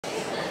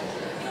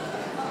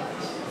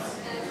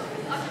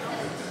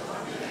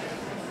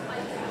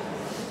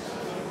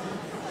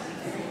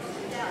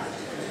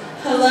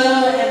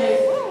Hello,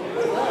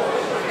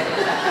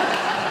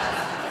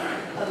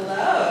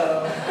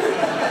 Hello.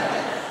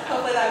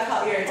 Hopefully that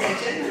caught your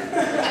attention.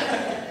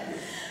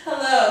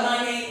 Hello,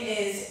 my name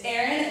is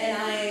Erin,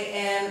 and I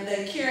am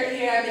the curate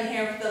here. I've been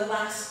here for the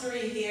last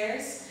 3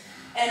 years.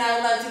 And I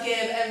would love to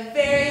give a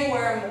very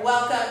warm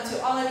welcome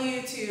to all of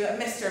you, to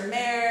Mr.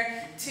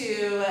 Mayor,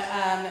 to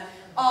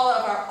all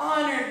of our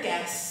honored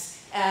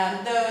guests,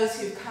 those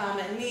who've come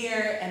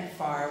near and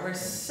far. We're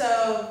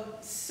so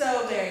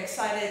very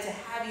excited to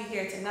have you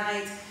here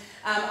tonight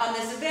on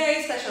this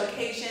very special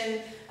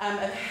occasion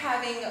of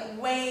having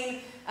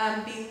Wayne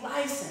be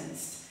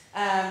licensed.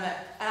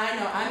 I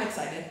know I'm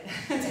excited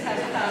to have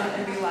him come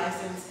and be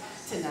licensed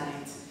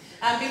tonight.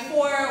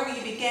 Before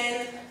we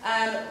begin,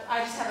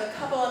 I just have a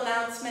couple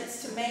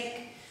announcements to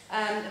make.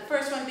 The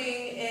first one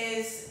being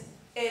is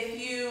if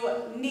you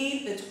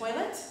need the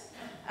toilet,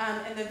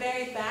 in the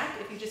very back,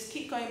 if you just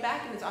keep going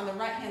back and it's on the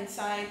right-hand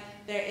side,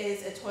 there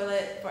is a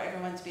toilet for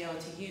everyone to be able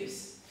to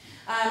use.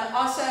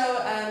 Also,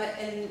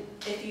 and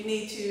if you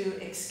need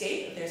to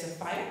escape, if there's a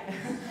fire,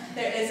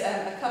 there is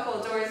a couple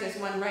of doors. There's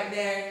one right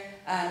there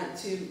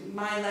to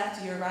my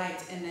left, your right,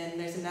 and then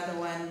there's another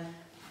one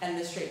and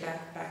the straight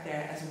back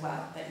there as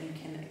well that you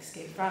can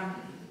escape from.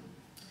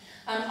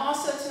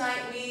 Also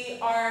tonight we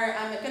are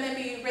going to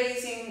be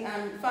raising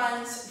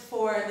funds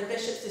for the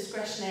Bishop's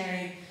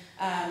Discretionary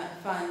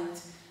Fund,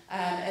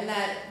 and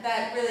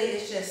that really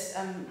is just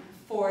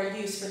for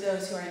use for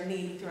those who are in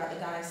need throughout the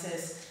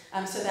diocese,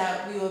 so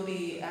that we will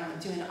be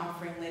doing an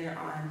offering later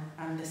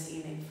on this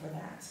evening for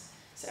that,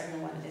 so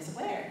everyone is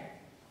aware.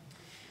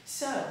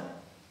 So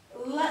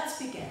let's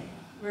begin.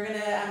 We're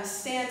going to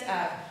stand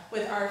up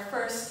with our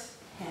first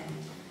hymn.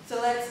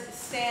 So let's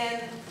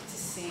stand to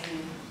sing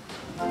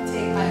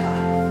Take My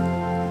Life.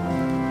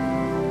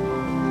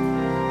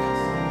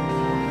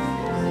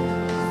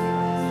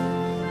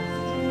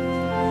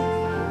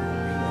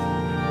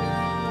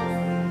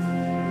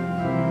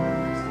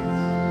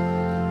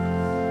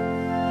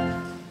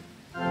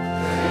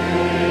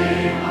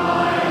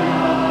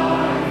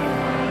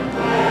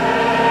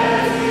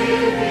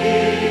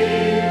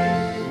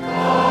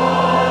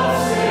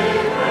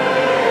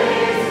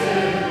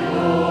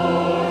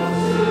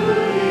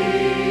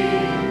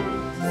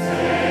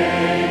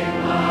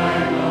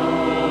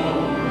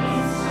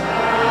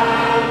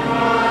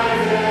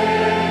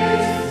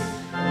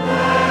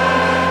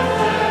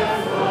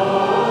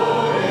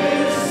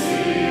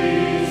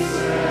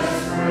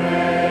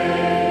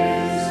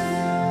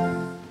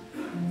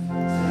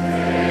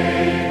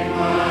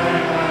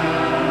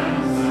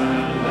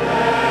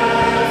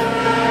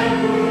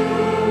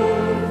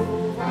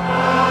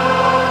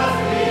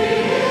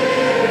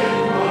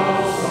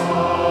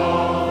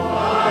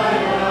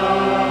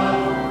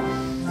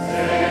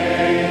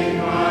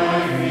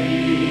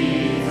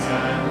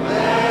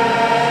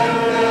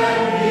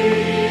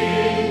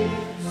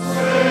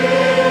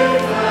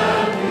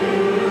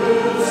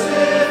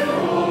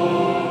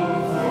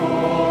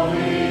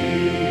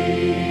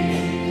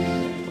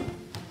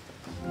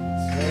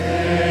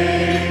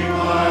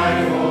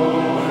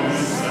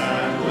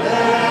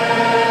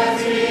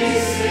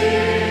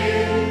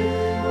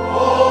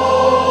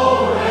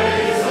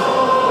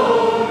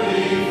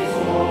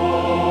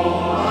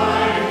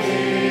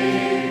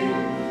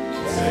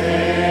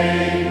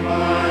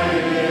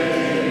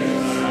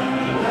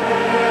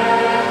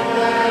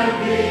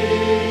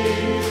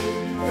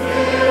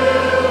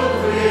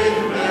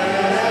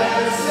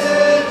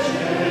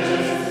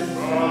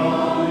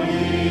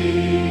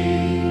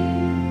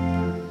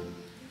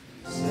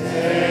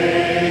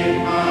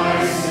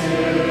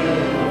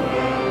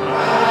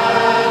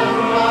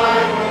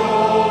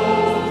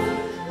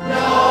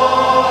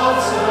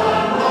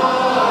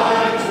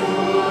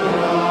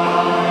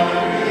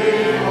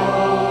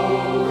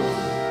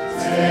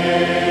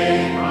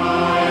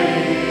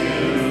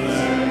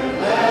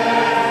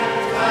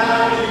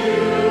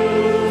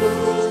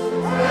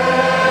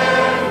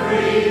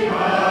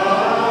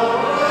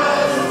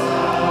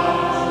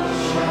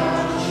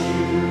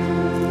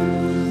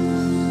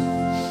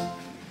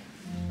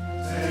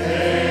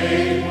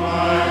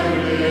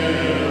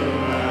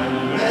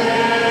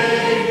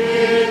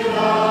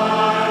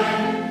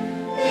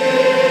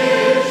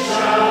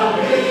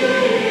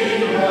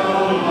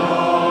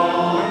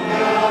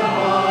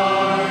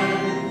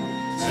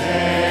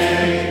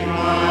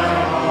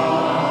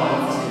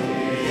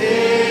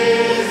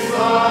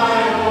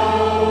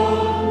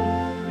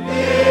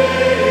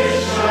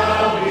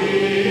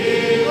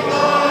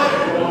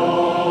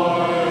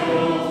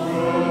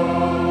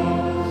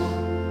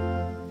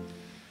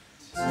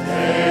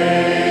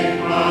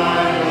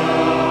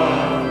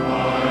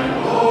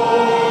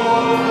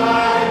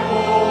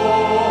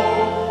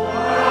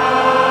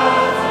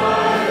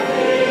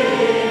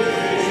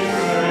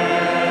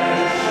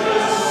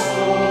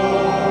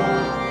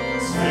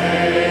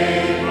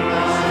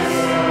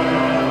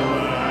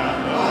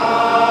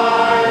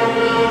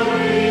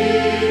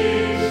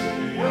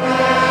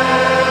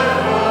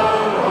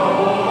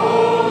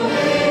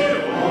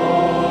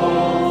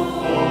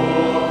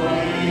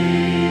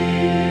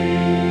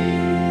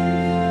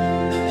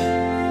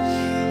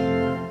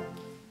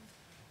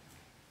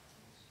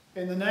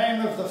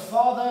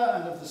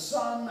 and of the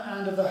Son,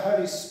 and of the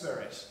Holy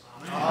Spirit.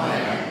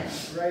 Amen.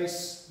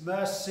 Grace,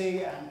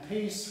 mercy, and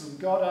peace from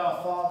God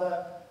our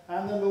Father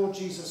and the Lord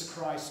Jesus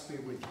Christ be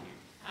with you.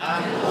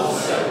 And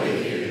also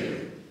with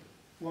you.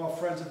 Well,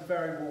 friends, a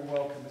very warm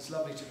welcome. It's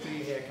lovely to be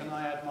here. Can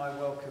I add my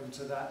welcome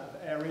to that of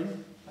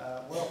Erin?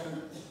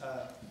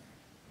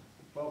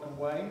 Welcome,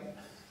 Wayne.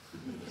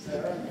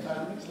 Sarah and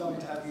family, it's lovely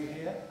to have you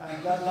here.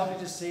 And lovely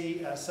to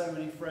see so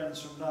many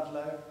friends from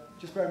Ludlow.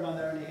 Just bear in mind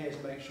they're only here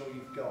to make sure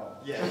you've gone.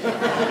 Yeah.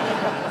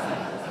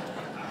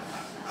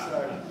 So,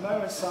 a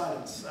moment's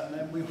silence, and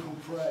then we will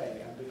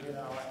pray and begin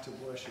our act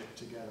of worship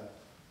together.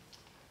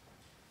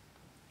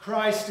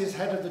 Christ is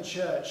head of the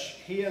church.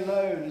 He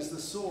alone is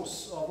the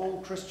source of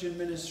all Christian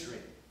ministry.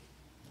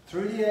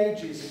 Through the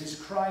ages, it is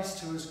Christ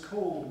who has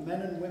called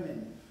men and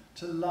women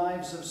to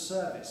lives of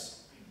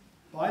service.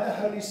 By the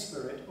Holy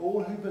Spirit,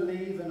 all who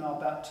believe and are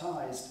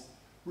baptized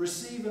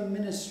receive a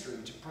ministry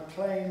to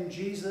proclaim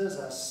Jesus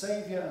as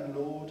Saviour and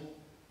Lord,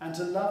 and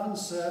to love and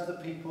serve the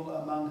people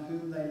among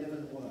whom they live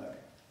and work.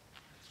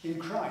 In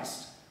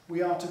Christ,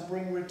 we are to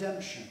bring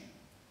redemption,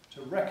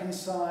 to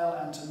reconcile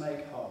and to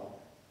make whole.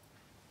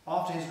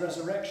 After his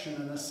resurrection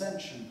and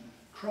ascension,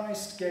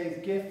 Christ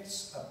gave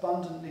gifts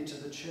abundantly to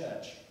the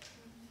church.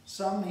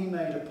 Some he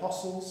made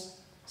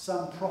apostles,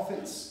 some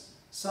prophets,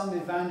 some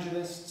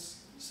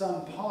evangelists,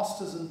 some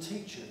pastors and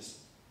teachers,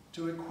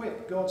 to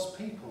equip God's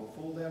people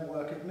for their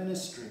work of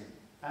ministry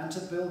and to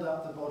build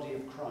up the body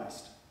of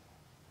Christ.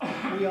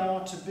 We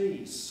are to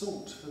be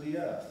salt for the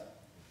earth.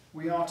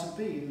 We are to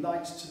be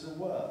light to the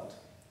world.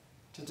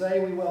 Today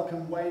we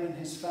welcome Wayne and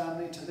his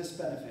family to this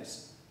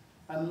benefice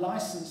and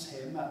license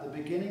him at the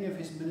beginning of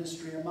his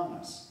ministry among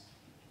us.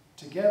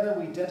 Together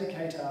we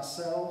dedicate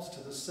ourselves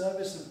to the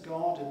service of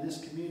God in this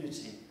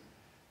community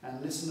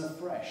and listen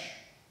afresh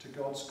to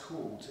God's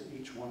call to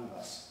each one of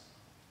us.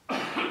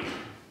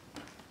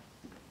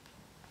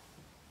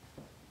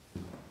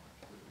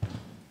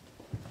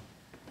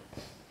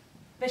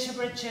 Bishop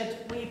Richard,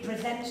 we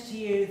present to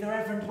you the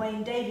Reverend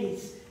Wayne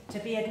Davies to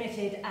be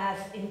admitted as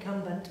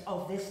incumbent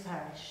of this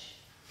parish.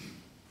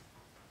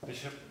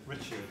 Bishop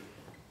Richard,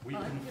 we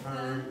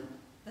confirm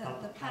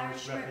that the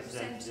parish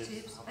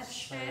representatives have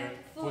shared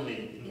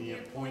fully in the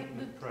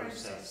appointment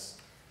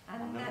process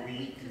and that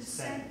we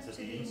consent to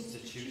the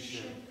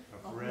institution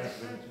of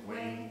Reverend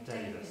Wayne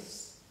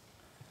Davies.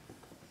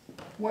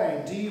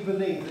 Wayne, do you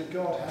believe that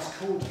God has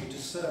called you to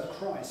serve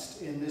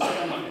Christ in this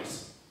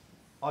benefice?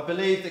 I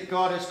believe that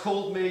God has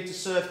called me to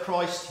serve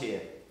Christ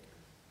here.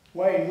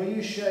 Wayne, will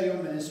you share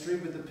your ministry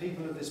with the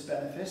people of this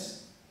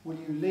benefice? Will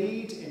you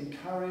lead,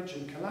 encourage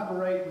and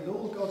collaborate with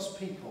all God's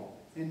people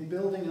in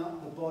building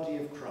up the body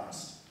of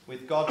Christ?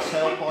 With God's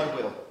help, I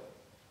will.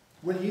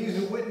 Will you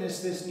who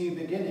witness this new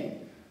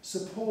beginning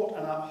support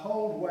and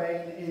uphold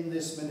Wayne in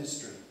this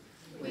ministry?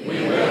 We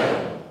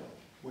will.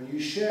 Will you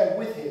share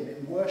with him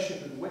in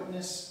worship and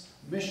witness,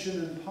 mission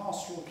and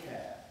pastoral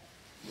care?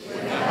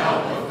 With the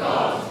help of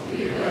God,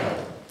 we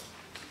will.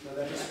 So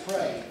let us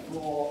pray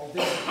for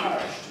this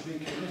parish to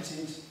be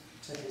committed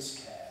to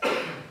his care.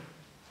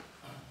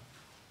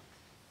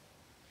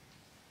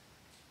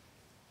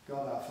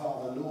 God our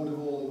Father, Lord of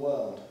all the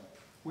world,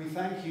 we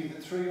thank you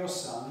that through your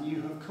Son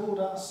you have called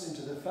us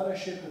into the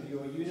fellowship of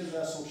your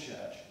universal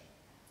church.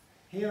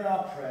 Hear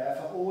our prayer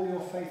for all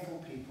your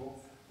faithful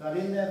people, that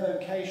in their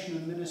vocation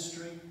and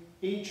ministry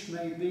each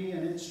may be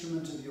an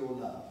instrument of your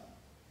love.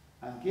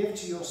 And give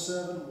to your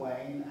servant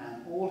Wayne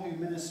and all who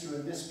minister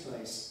in this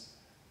place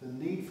the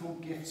needful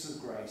gifts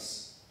of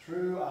grace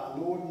through our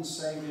Lord and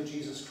Saviour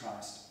Jesus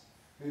Christ,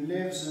 who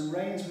lives and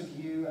reigns with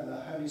you and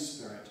the Holy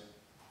Spirit,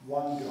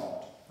 one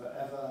God,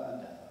 forever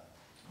and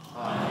ever.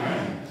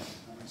 Amen.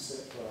 And we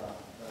sit for our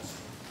first.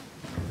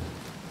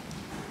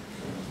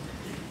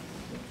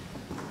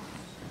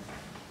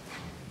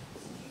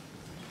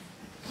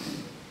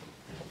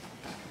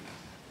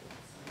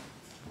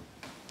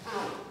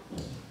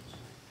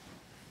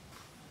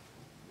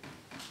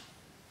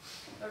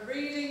 A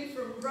reading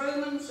from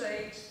Romans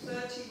 8,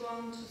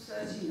 31 to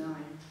 39.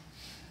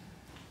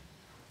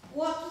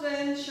 What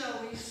then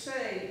shall we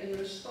say in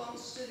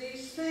response to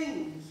these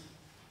things?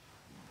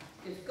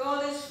 If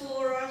God is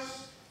for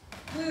us,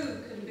 who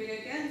can be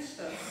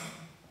against us?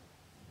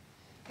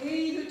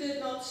 He who did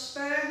not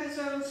spare his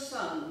own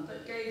Son,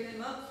 but gave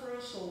him up for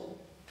us all,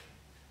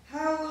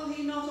 how will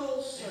he not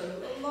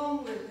also,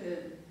 along with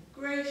him,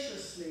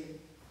 graciously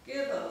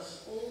give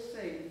us all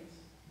things?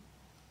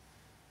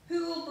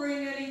 Who will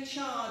bring any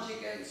charge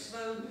against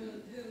those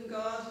whom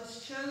God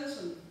has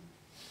chosen?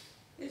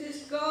 It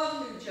is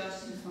God who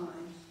justifies.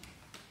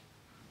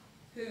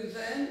 Who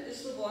then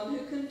is the one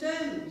who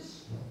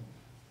condemns?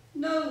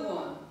 No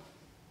one.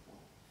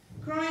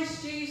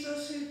 Christ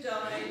Jesus, who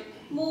died,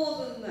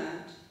 more than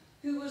that,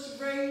 who was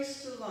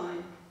raised to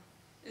life,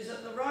 is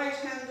at the right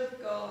hand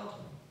of God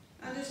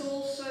and is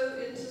also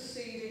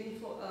interceding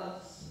for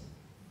us.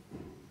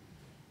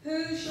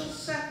 Who shall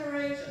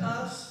separate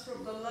us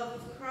from the love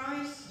of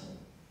Christ?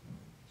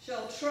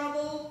 Shall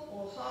trouble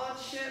or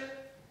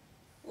hardship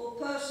or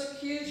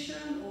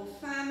persecution or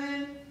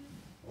famine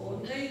or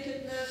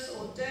nakedness,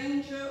 or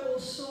danger, or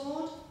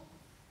sword?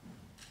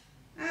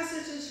 As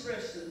it is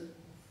written,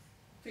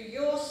 for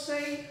your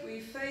sake we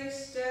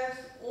face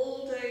death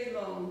all day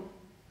long.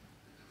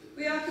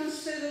 We are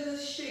considered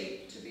as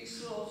sheep to be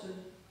slaughtered.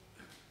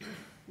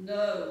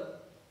 No.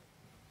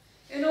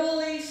 In all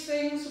these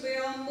things we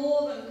are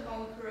more than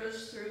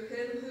conquerors through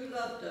him who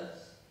loved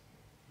us.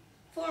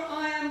 For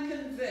I am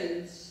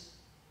convinced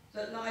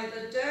that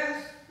neither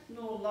death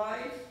nor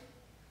life,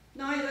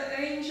 neither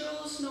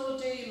angels nor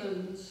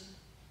demons,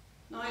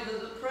 neither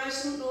the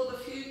present nor the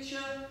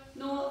future,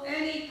 nor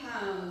any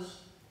powers,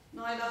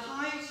 neither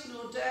height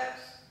nor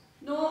depth,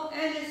 nor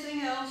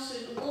anything else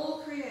in all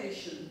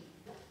creation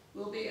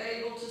will be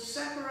able to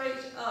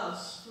separate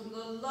us from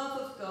the love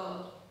of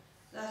God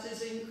that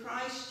is in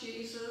Christ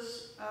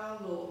Jesus our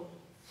Lord.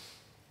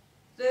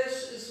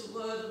 This is the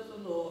word of the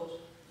Lord.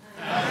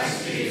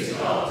 Thanks be to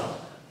God.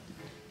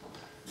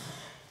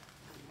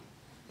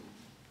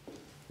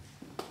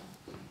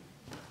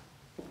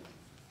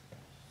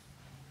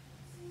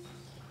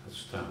 Let's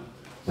stand.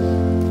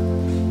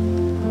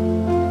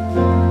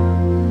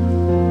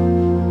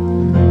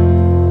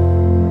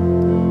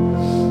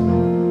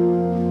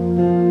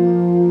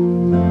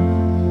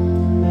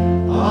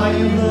 Are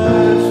you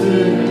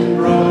hurting and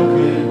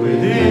broken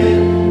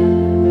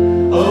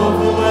within,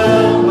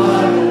 overwhelmed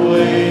by the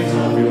weight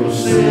of your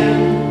sin?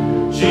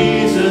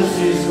 Jesus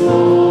is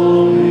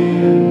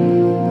calling.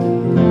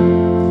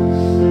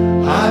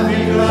 Have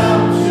you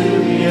come to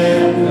the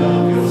end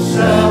of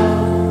yourself?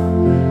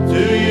 Do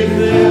you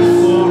thirst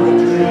for a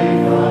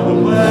drink of the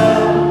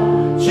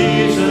well?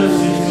 Jesus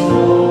is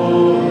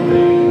calling.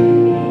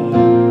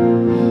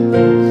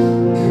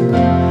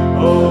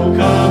 Oh,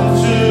 come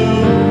to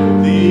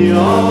the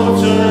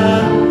altar.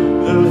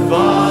 The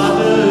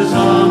Father's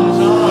arms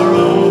are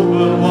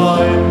open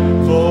wide.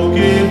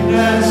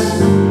 Forgiveness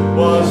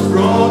was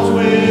brought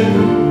with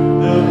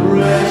the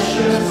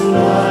precious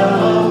blood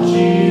of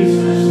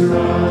Jesus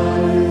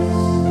Christ.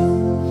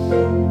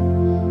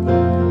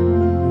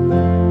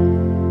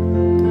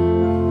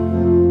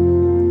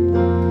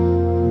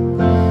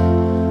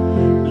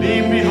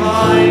 Leave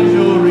behind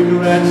your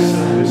regrets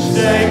and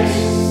mistakes.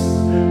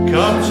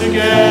 Come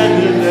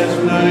together, let's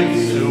make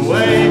it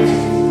wait.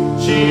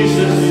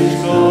 Jesus is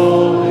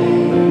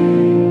calling.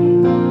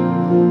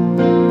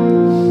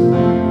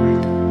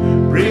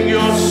 Bring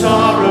your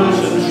sorrows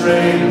and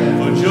trade them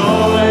for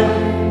joy.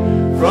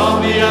 From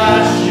the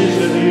ashes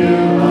of new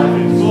life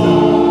is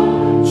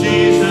born.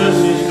 Jesus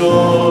is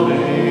calling.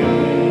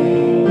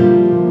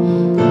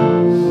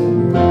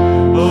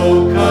 Oh,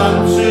 come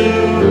to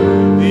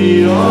the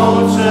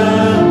altar.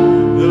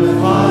 The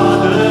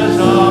Father's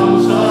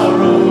arms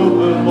are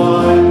open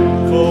wide.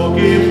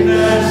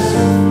 Forgiveness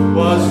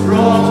was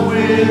brought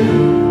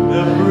with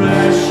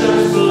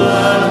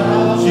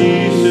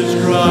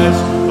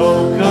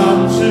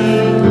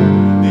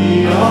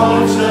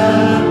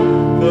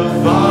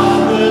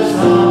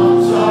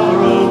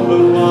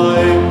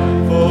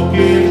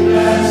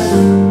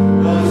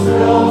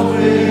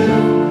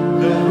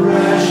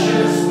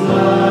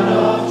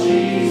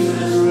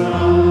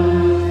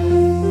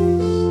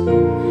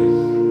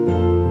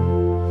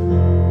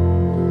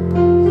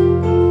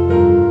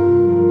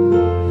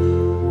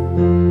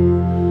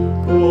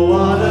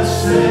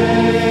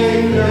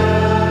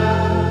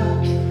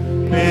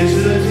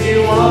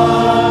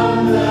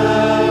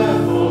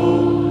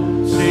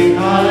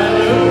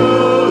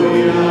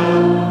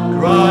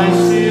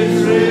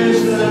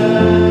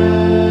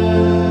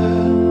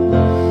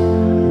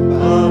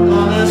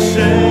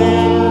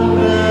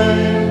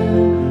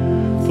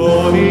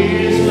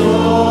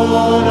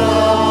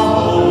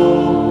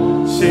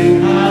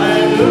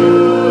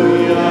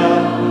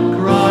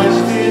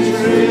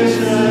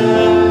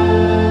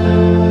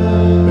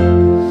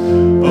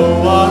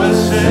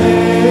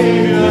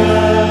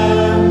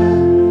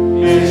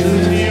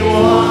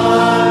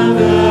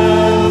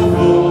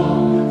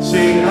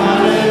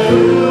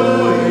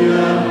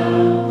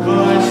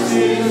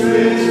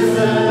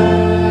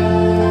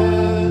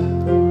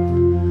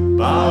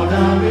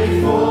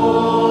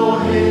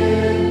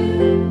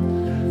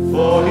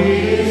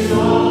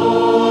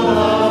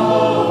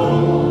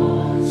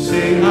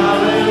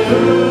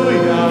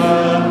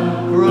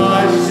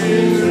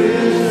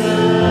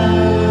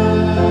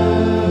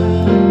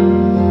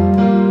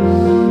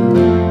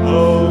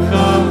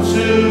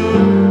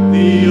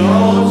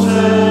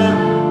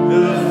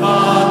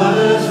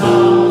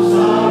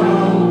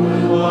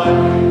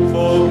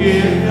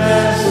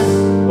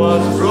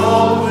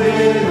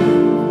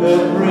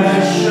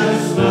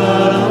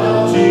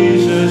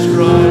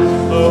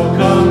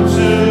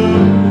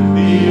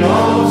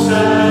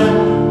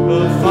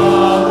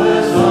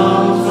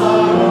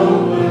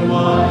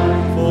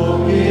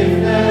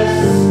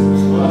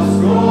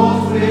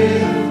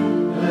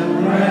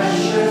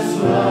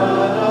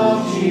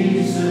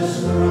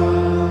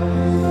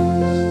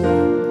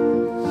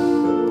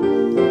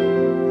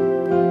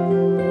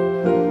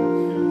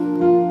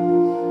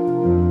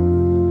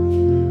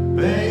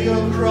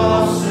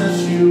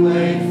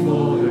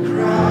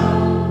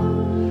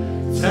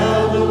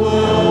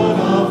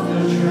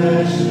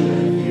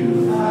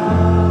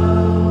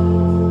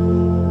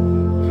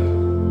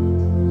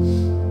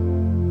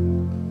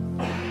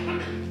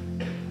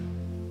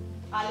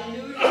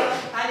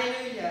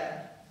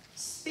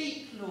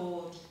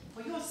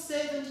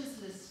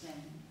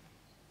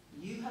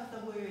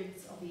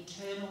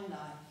eternal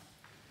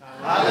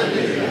life.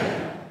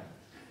 Hallelujah.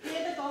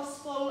 Hear the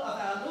gospel of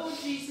our Lord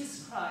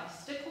Jesus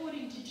Christ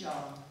according to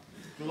John.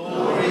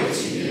 Glory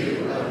to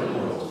you, O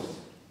Lord.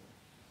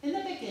 In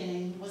the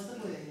beginning was the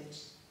Word,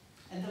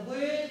 and the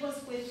Word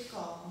was with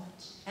God,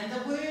 and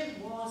the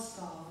Word was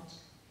God.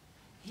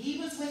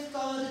 He was with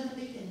God in the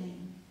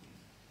beginning.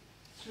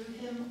 Through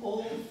him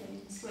all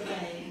things were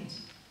made.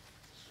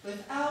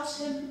 Without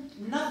him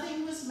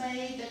nothing was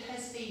made that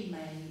has been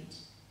made.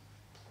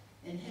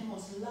 In him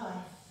was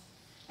life,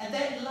 and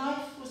that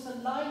life was the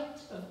light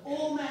of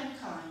all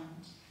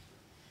mankind.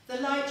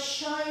 The light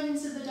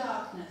shines in the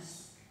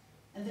darkness,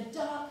 and the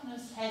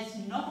darkness has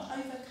not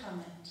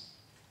overcome it.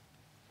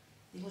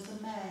 There was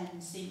a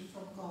man sent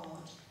from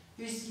God,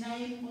 whose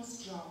name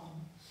was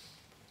John.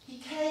 He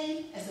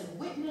came as a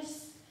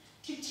witness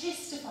to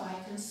testify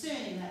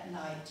concerning that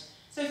light,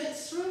 so that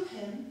through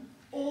him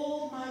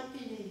all might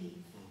believe.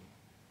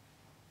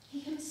 He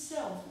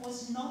himself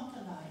was not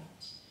the light.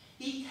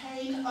 He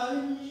came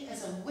only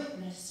as a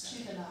witness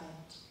to the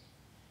light.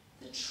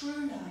 The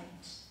true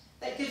light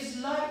that gives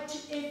light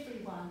to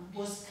everyone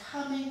was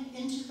coming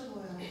into the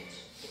world.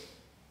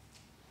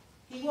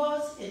 He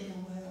was in the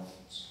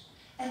world,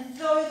 and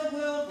though the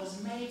world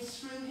was made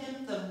through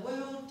him, the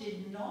world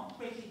did not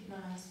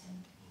recognize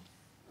him.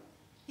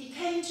 He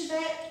came to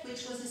that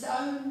which was his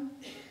own,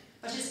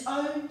 but his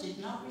own did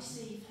not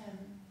receive him.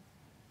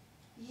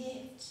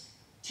 Yet,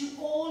 to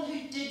all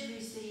who did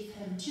receive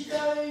him, to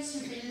those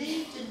who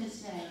believed in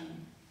his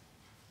name,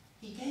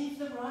 he gave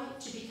the right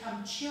to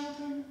become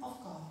children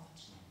of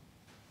God.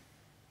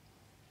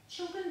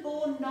 Children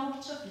born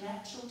not of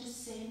natural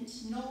descent,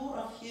 nor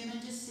of human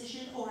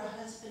decision or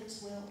a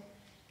husband's will,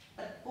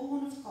 but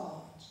born of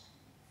God.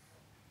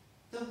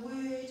 The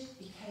Word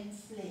became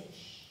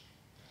flesh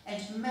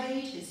and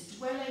made his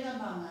dwelling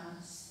among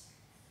us.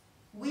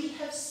 We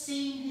have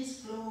seen his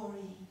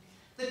glory,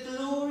 the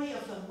glory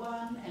of the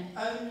one and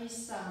only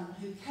Son,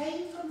 who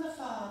came from the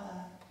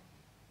Father,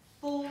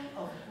 full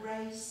of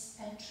grace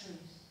and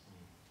truth.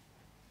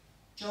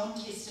 John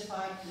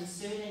testified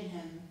concerning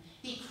him.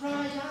 He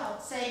cried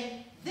out,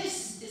 saying,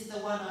 "This is the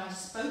one I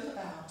spoke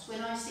about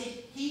when I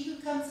said, 'He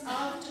who comes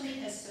after me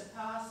has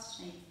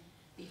surpassed me,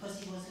 because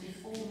he was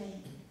before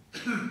me.'"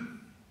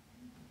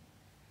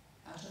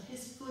 Out of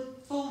his good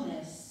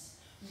fullness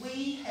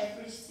we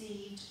have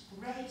received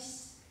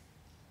grace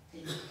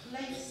in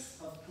place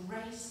of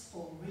grace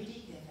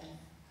already given.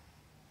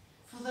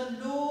 For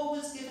the law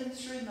was given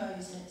through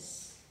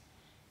Moses.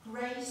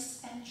 Grace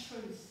and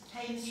truth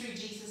came through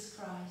Jesus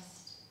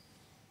Christ.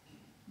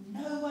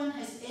 No one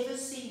has ever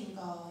seen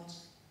God,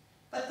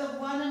 but the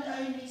one and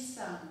only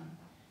Son,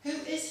 who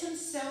is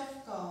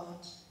himself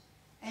God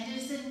and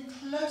is in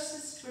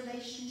closest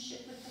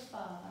relationship with the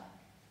Father,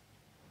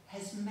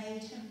 has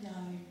made him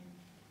known.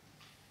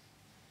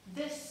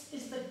 This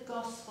is the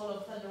gospel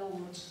of the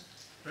Lord.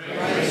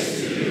 Praise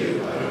to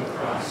you, O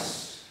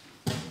Christ.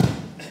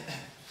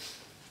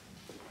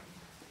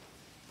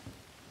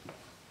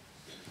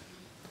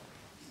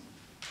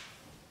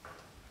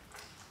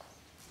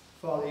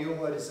 Father, your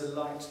word is a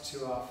light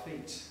to our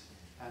feet,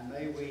 and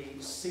may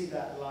we see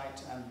that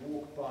light and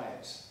walk by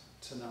it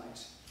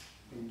tonight.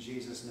 In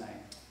Jesus'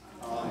 name.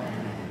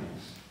 Amen.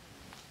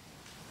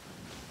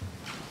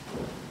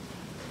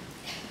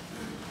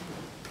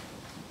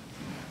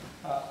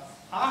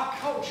 Our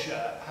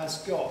culture has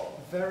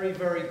got very,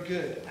 very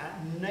good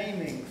at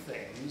naming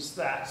things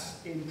that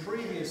in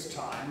previous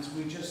times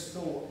we just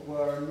thought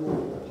were a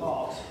normal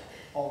part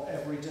of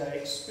everyday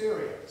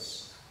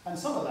experience. And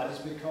some of that is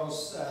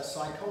because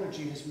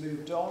psychology has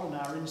moved on and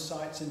our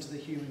insights into the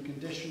human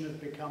condition have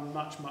become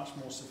much, much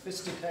more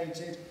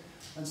sophisticated.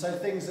 And so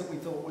things that we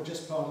thought were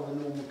just part of the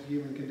normal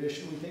human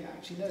condition, we think,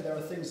 actually, no, there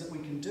are things that we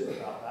can do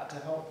about that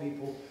to help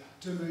people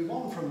to move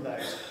on from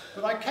those.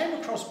 But I came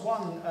across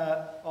one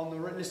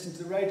listening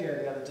to the radio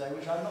the other day,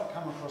 which I've not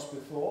come across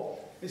before.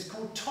 It's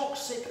called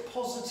toxic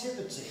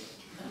positivity.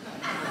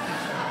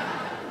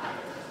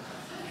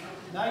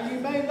 Now, you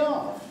may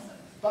laugh,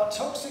 but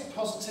toxic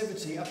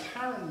positivity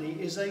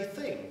apparently is a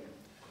thing.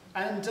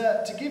 And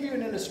to give you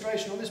an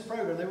illustration on this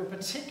programme, they were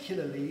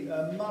particularly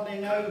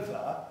mulling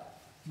over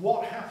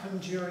what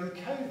happened during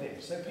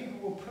COVID. So people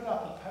will put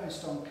up a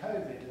post on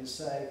COVID and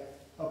say,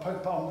 or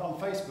on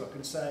Facebook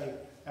and say,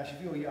 actually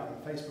if you're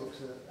young, Facebook's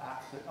an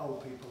app that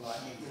old people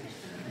like me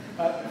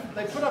use.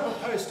 They put up a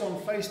post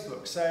on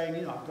Facebook saying,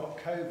 you know, I've got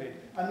COVID,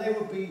 and they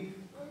would be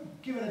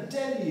given a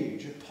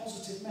deluge of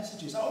positive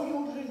messages. Oh,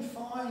 you're doing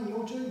fine,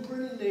 you're doing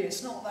brilliantly,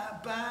 it's not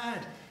that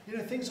bad, you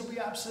know, things will be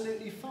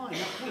absolutely fine.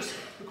 Now, of course,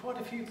 for quite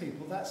a few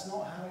people, that's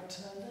not how it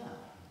turned out.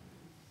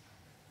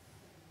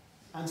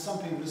 And some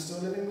people are still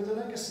living with the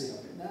legacy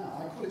of it now.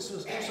 I call it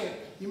sort of, also,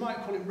 you might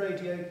call it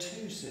Radio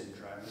 2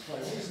 syndrome as well.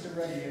 What is the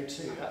Radio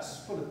 2? That's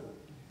full of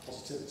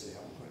positivity. I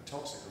won't call it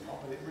toxic or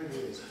not, but it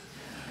really is.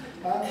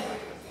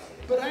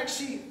 But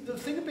actually, the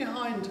thing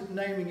behind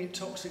naming it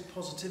toxic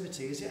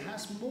positivity is it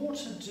has more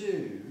to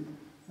do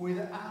with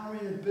our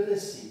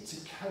inability to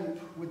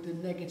cope with the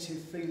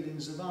negative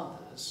feelings of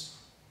others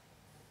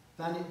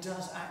than it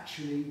does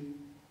actually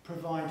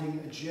providing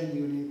a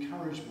genuine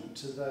encouragement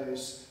to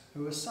those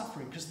who are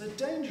suffering. Because the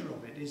danger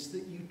of it is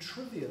that you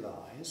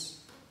trivialise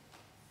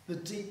the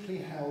deeply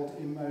held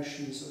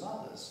emotions of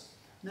others.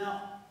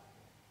 Now,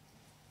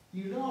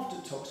 you laughed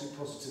at toxic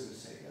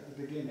positivity at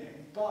the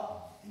beginning,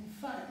 but in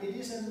fact it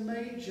is a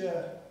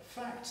major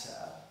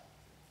factor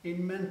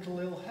in mental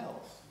ill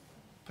health,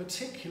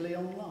 particularly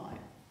online.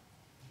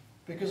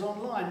 Because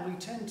online we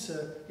tend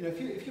to, if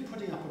you're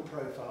putting up a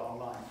profile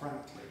online,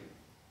 frankly,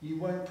 you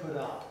won't put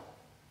up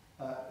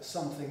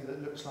something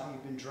that looks like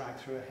you've been dragged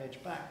through a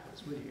hedge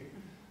backwards, will you?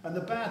 And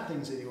the bad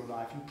things in your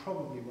life you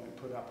probably won't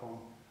put up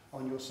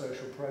on your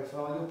social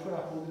profile, you'll put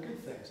up all the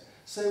good things.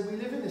 So we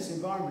live in this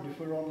environment, if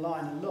we're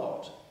online a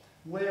lot,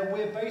 where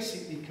we're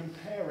basically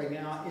comparing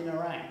our inner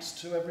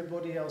angst to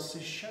everybody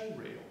else's show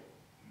reel.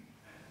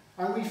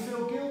 And we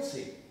feel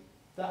guilty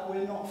that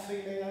we're not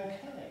feeling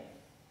okay.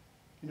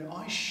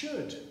 I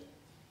shouldn't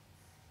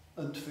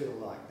feel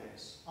like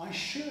this. I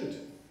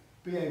should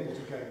be able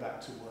to go back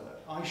to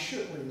work. I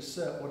should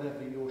insert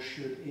whatever your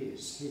should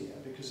is here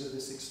because of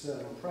this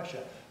external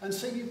pressure. And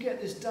so you get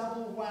this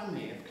double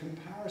whammy of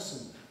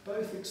comparison,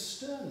 both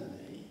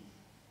externally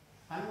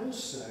and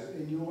also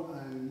in your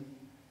own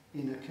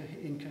inner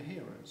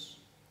incoherence.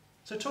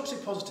 So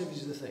toxic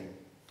positivity is the thing.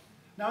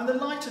 Now in the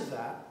light of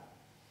that,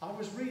 I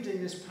was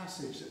reading this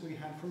passage that we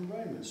had from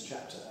Romans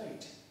chapter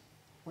 8,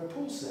 where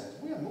Paul says,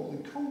 we are more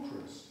than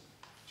conquerors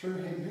through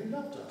him who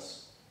loved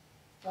us.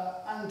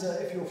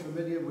 If you're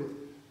familiar with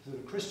sort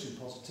of Christian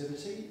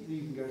positivity, you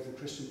can go to the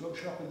Christian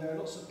bookshop and there are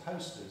lots of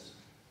posters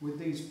with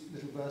these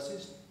little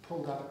verses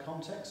pulled out of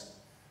context.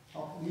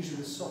 Usually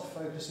with soft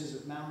focuses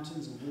of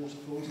mountains and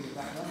waterfalls in the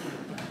background.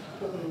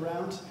 Put them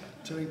around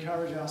to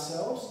encourage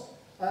ourselves.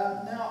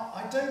 Now,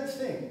 I don't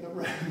think that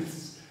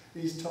Romans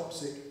is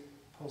toxic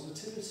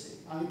positivity.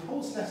 I mean,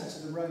 Paul's letter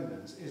to the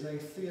Romans is a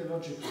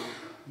theological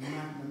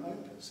magnum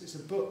opus. It's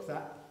a book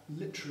that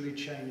literally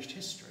changed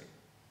history.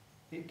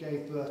 It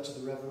gave birth to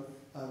the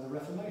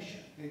Reformation.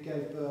 It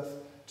gave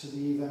birth to the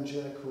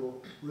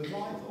evangelical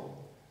revival.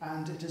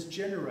 And it has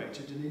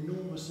generated an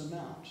enormous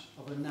amount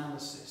of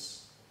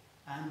analysis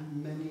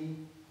and many,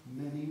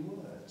 many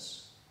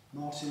words.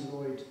 Martin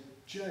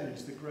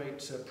Lloyd-Jones, the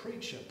great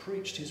preacher,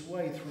 preached his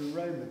way through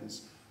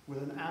Romans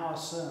with an hour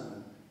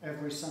sermon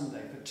every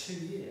Sunday for 2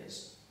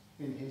 years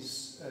in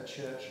his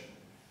church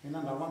in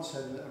London. I once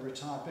heard a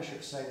retired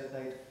bishop say that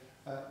they'd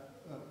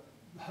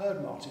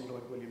heard Martin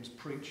Lloyd-Williams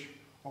preach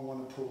on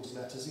one of Paul's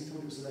letters. He thought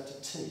it was the letter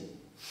T.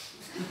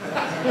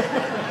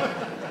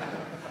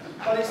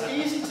 But it's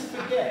easy to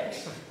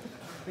forget.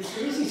 It's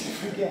easy to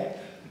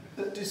forget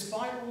that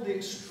despite all the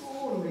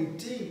extraordinary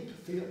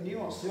deep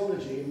nuanced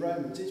theology in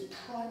Romans, it's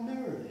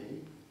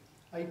primarily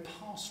a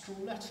pastoral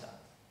letter.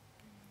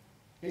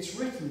 It's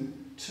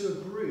written to a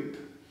group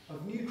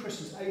of new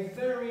Christians, a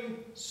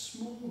very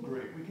small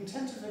group. We can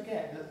tend to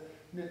forget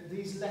that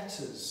these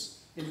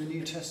letters in the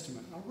New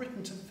Testament are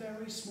written to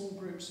very small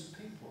groups of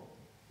people.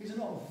 These are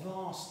not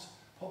vast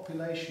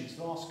populations,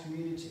 vast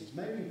communities.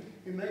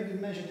 It may be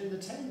measured in the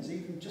tens,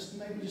 even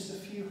maybe just a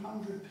few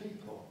hundred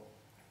people.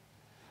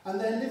 And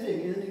they're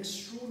living in an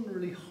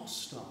extraordinarily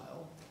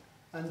hostile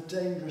and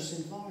dangerous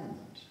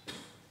environment.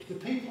 The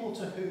people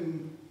to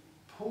whom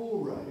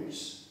Paul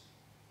wrote,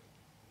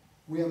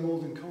 we are more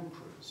than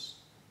conquerors,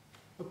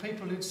 were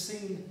people who'd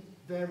seen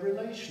their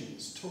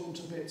relations torn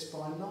to bits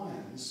by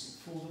lions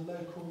for the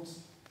local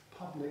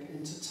public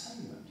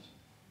entertainment.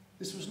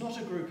 This was not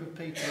a group of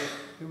people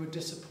who were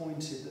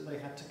disappointed that they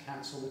had to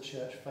cancel the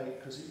church fete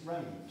because it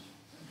rained.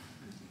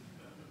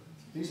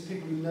 These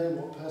people who know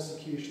what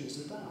persecution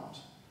is about.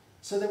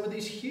 So there were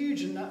these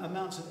huge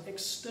amounts of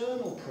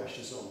external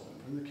pressures on them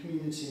from the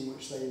community in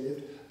which they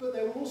lived, but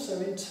there were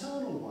also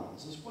internal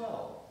ones as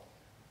well.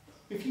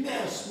 If you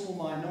are a small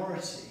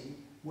minority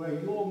where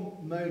your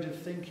mode of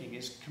thinking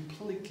is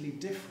completely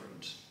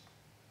different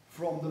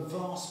from the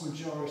vast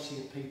majority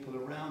of people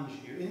around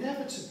you,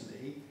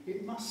 inevitably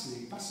it must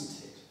lead,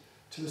 mustn't it,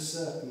 to a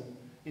certain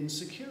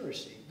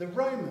insecurity. The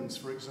Romans,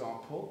 for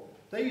example,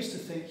 they used to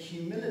think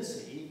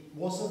humility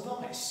was a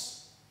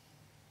vice,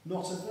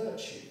 not a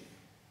virtue.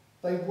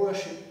 They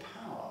worshipped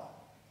power.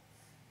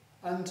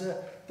 And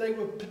they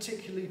were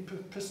particularly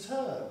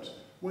perturbed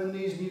when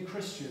these new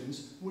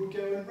Christians would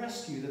go and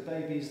rescue the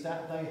babies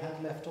that they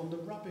had left on the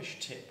rubbish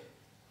tip.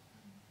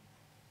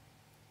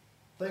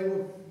 They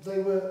were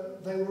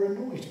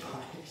annoyed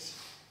by it.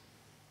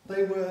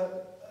 They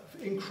were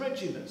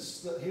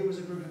incredulous that here was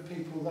a group of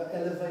people that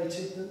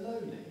elevated the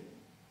lowly.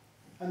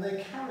 And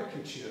they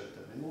caricatured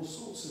them in all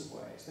sorts of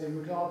ways. They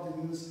regarded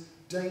them as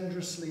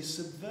dangerously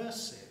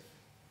subversive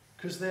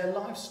because their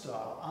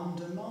lifestyle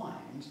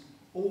undermined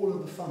all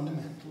of the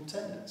fundamental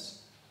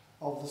tenets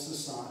of the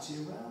society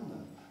around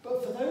them.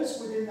 But for those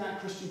within that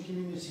Christian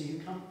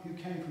community who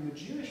came from a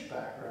Jewish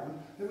background,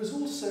 there was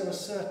also a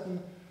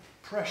certain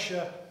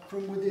pressure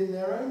from within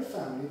their own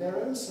family, their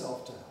own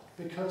self-doubt,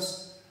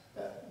 because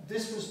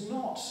this was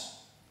not,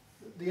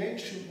 the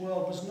ancient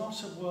world was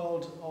not a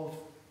world of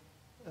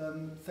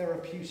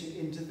therapeutic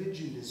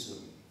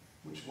individualism,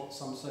 which is what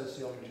some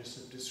sociologists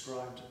have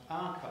described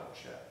our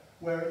culture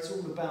where it's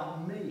all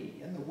about me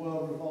and the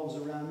world revolves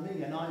around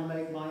me and I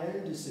make my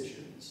own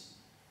decisions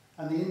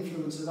and the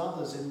influence of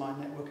others in my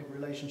network of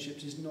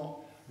relationships is not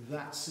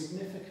that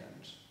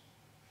significant.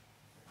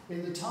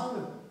 In the time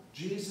of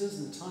Jesus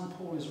and the time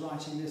Paul is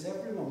writing this,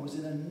 everyone was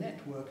in a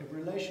network of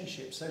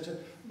relationships. So to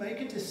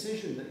make a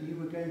decision that you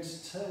were going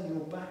to turn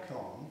your back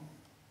on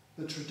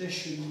the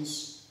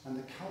traditions and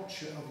the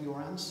culture of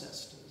your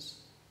ancestors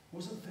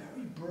was a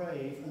very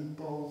brave and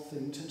bold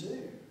thing to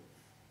do.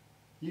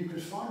 You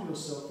could find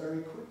yourself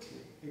very quickly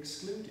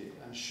excluded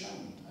and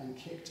shunned and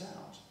kicked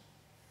out.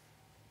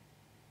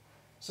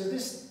 So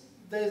these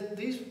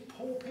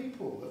poor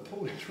people that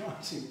Paul is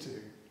writing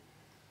to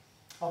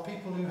are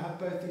people who have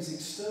both these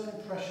external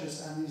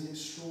pressures and these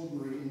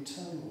extraordinary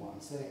internal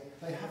ones.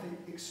 They have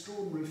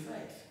extraordinary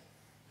faith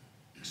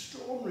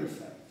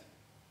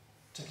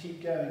to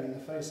keep going in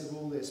the face of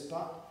all this,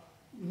 but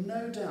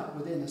no doubt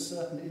within a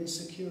certain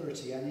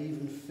insecurity and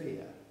even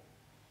fear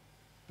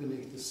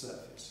beneath the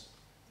surface.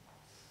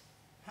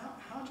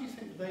 How do you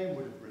think they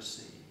would have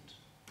received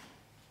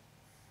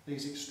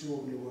these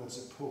extraordinary words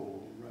of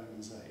Paul in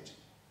Romans 8?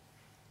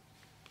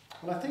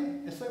 Well, I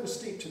think if they were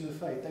steeped in the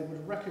faith, they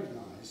would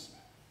recognise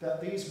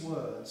that these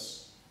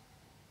words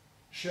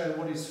show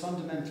what is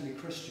fundamentally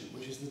Christian,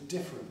 which is the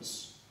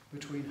difference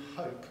between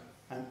hope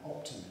and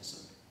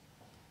optimism.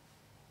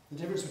 The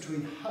difference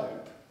between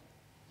hope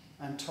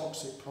and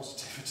toxic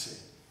positivity.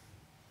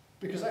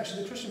 Because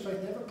actually the Christian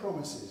faith never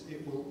promises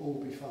it will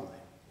all be fine.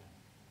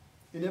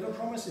 It never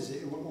promises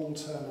it will all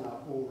turn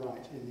out all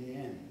right in the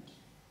end.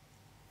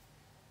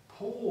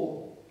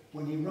 Paul,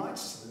 when he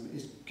writes to them,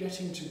 is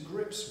getting to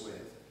grips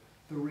with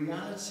the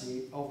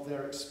reality of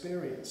their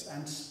experience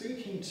and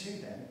speaking to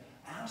them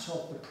out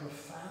of the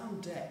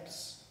profound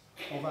depths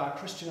of our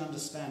Christian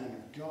understanding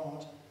of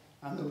God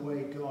and the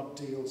way God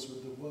deals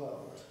with the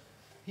world.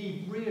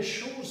 He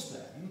reassures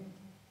them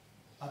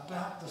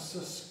about the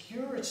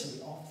security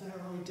of their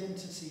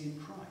identity in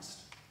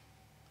Christ.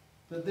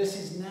 That this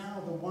is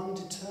now the one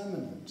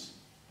determinant,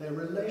 their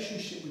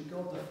relationship with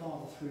God the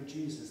Father through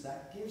Jesus,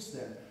 that gives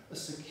them a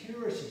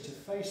security to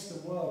face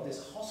the world,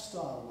 this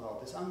hostile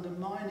world, this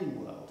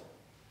undermining world,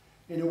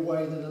 in a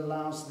way that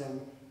allows them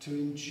to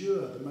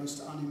endure the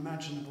most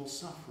unimaginable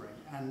suffering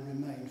and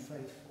remain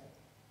faithful.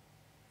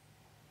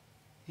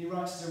 He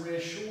writes to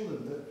reassure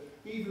them that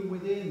even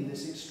within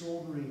this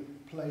extraordinary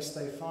place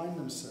they find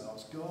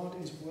themselves,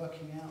 God is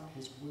working out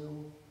his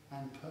will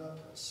and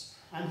purpose.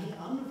 And he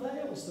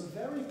unveils the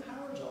very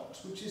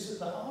paradox which is at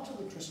the heart of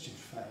the Christian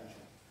faith,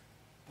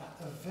 that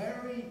the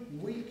very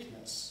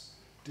weakness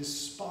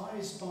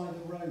despised by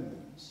the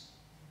Romans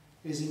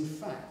is in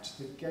fact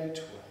the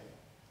gateway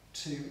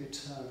to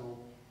eternal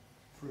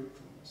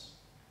fruitfulness.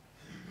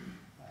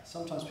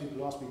 Sometimes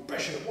people ask me,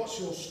 Bishop, what's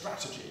your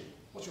strategy?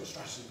 What's your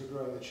strategy for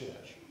growing the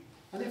church?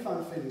 And if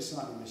I'm feeling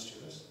slightly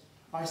mischievous,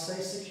 I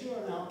say secure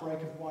an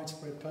outbreak of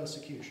widespread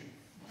persecution.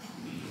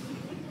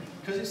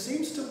 Because it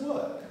seems to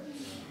work.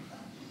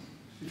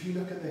 If you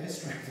look at the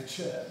history of the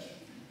church,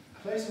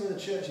 places where the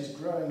church is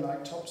growing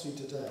like topsy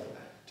today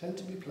tend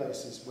to be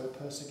places where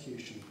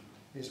persecution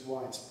is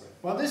widespread.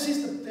 Well, this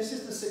is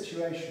the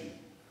situation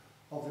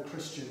of the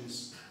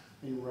Christians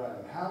in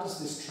Rome. How does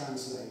this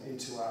translate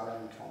into our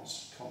own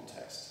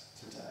context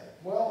today?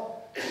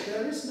 Well,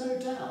 there is no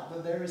doubt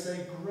that there is a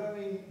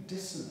growing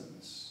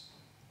dissonance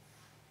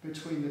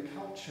between the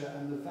culture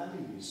and the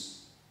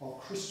values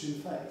of Christian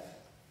faith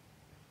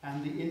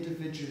and the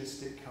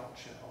individualistic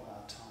culture of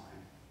our time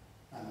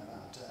and of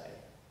our day.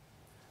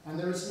 And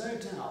there is no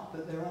doubt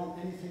that there aren't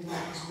anything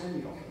like as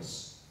many of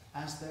us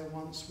as there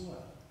once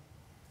were.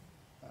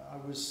 I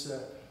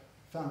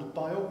found a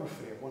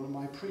biography of one of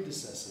my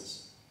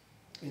predecessors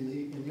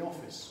in the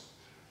office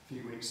a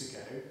few weeks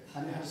ago,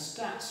 and it had a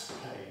stats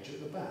page at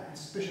the back.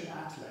 It's Bishop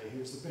Attlee, who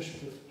was the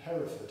Bishop of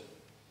Hereford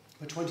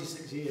for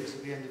 26 years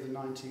at the end of the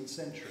 19th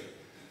century.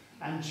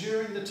 And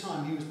during the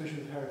time he was Bishop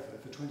of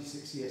Hereford for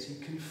 26 years, he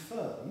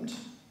confirmed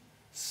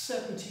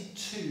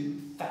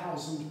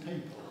 72,000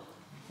 people.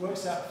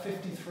 Works out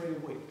 53 a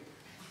week.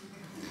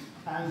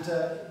 And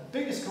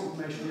biggest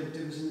confirmation he ever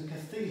did was in the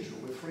cathedral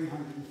with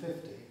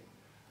 350.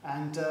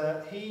 And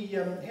he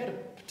had a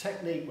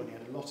technique when he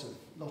had a lot of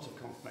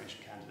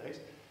confirmation candidates.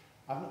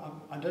 I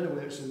don't know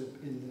whether it was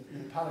in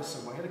the palace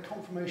somewhere. He had a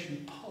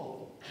confirmation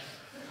poll.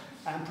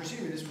 And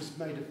presumably this was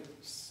made of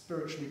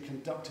spiritually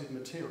conductive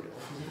material.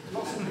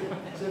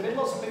 So if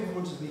lots of people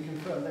wanted to be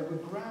confirmed, they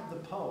would grab the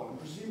pole and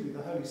presumably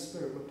the Holy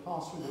Spirit would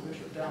pass through the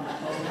bishop down the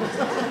pole.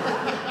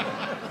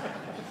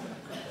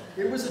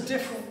 It was a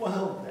different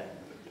world then.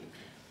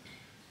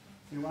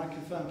 When I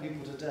confirm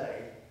people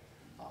today,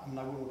 I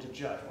wouldn't want to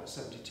judge what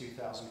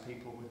 72,000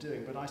 people were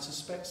doing, but I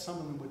suspect some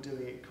of them were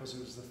doing it because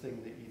it was the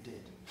thing that you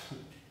did.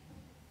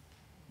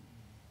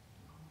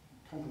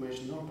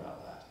 Confirmation is not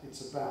about that.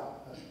 It's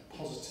about a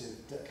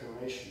positive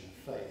declaration of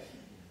faith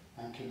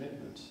and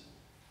commitment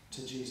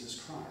to Jesus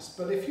Christ.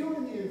 But if you're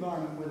in the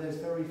environment where there's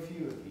very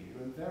few of you,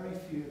 and very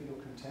few of your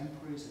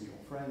contemporaries and your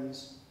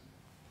friends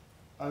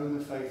own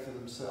the faith for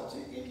themselves,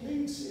 it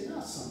leads in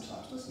us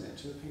sometimes, doesn't it,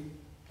 to a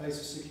place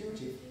of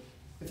security.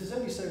 If there's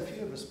only so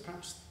few of us,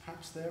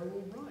 perhaps they're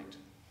all right.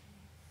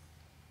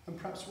 And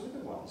perhaps we're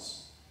the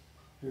ones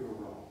who are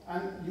wrong.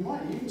 And you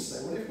might even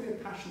say, well, if we're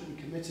passionately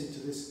committed to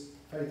this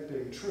faith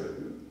being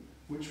true,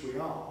 which we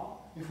are,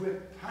 if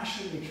we're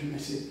passionately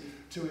committed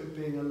to it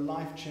being a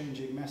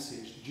life-changing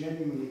message,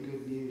 genuinely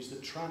good news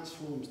that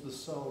transforms the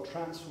soul,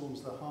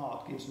 transforms the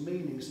heart, gives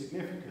meaning,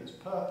 significance,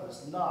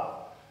 purpose,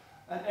 love,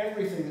 and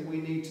everything that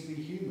we need to be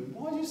human,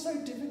 why is it so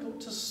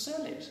difficult to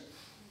sell it?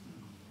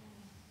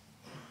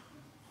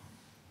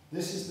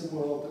 This is the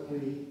world that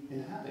we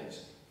inhabit.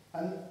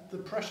 And the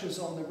pressures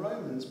on the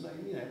Romans,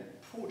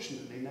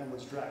 fortunately no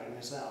one's dragging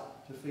us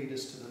out to feed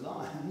us to the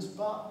lions,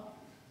 but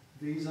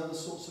these are the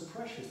sorts of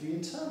pressures, the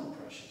internal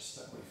pressures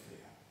that we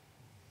fear.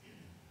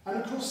 And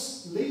of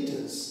course,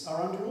 leaders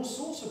are under all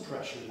sorts of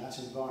pressure in that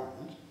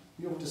environment.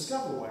 You'll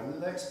discover, Wayne,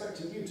 that they're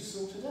expecting you to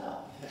sort it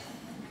out.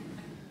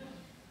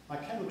 I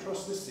came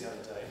across this the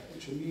other day,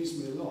 which amused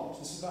me a lot.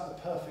 This is about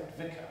the perfect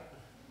vicar.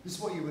 This is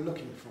what you were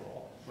looking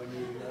for when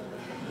you...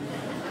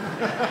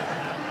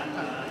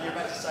 You're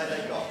about to say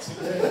they got.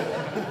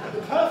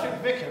 The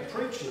perfect vicar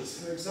preaches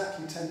for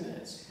exactly 10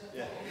 minutes.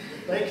 Yeah.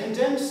 They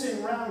condemn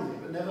sin roundly,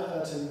 but never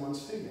hurt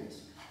anyone's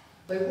feelings.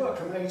 They work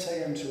from 8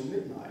 a.m. till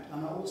midnight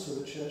and are also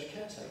the church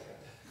caretaker.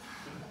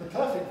 The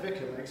perfect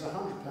vicar makes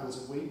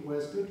 £100 a week,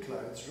 wears good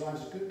clothes,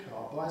 drives a good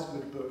car, buys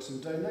good books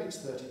and donates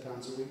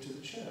 £30 a week to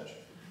the church.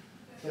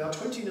 They are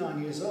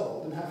 29 years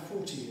old and have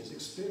 40 years'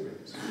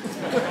 experience.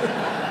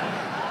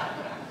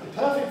 The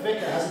perfect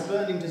vicar has a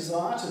burning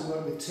desire to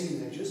work with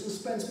teenagers and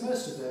spends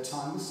most of their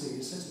time with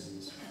senior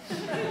citizens.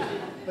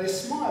 They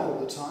smile all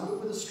the time, but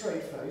with a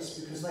straight face,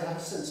 because they have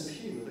a sense of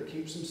humour that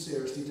keeps them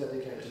seriously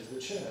dedicated to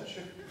the church.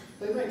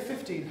 They make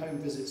 15 home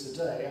visits a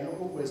day and are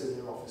always in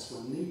their office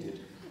when needed.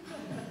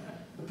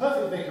 The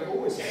perfect vicar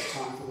always has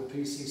time for the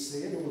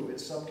PCC and all of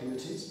its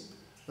subcommittees.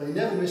 They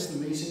never miss the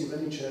meeting of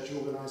any church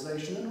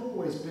organisation and are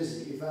always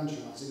busy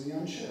evangelising the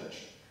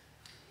unchurched.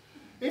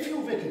 If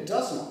your vicar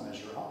does not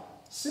measure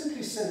up,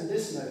 simply send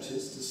this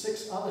notice to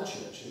 6 other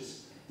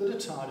churches that are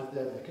tired of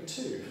their vicar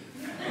too.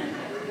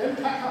 Then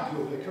pack up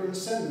your vicar and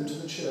send them to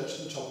the church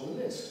at the top of the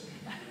list.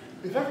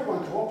 If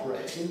everyone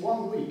cooperates, in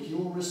 1 week you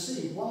will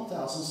receive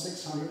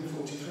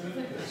 1,643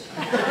 vicars.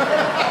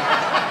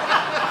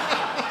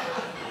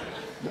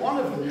 One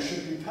of them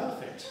should be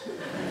perfect.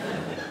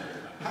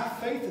 Have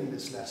faith in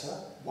this letter.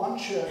 One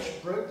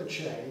church broke the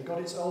chain and got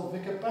its old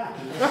vicar back.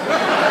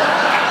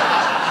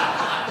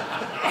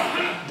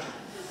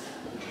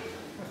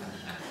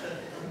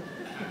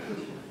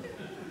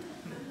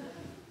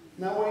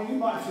 Now, well, you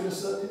might feel a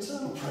certain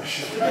internal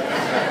pressure.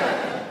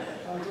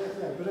 I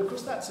don't know, but of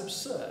course that's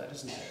absurd,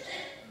 isn't it?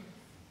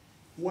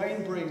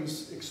 Wayne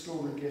brings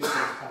extraordinary gifts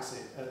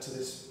to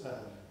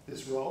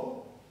this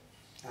role,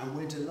 and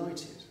we're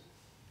delighted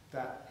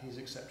that he's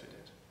accepted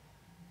it.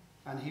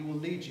 And he will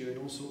lead you in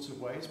all sorts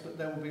of ways, but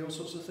there will be all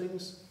sorts of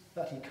things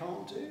that he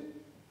can't do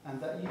and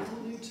that you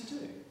will need to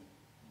do.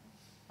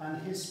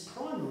 And his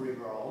primary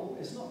role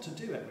is not to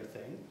do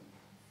everything.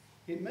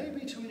 It may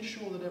be to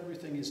ensure that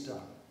everything is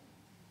done.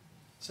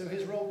 So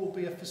his role will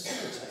be a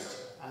facilitator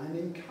and an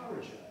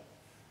encourager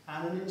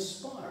and an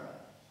inspirer.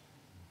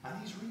 And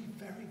he's really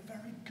very,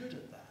 very good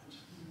at that.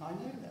 I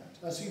know that.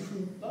 As you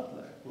from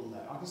Ludlow will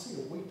know. I can see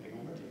you're weeping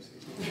already.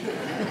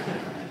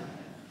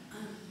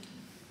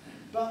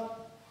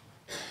 But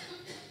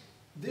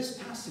this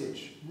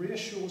passage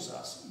reassures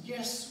us,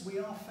 yes, we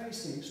are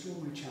facing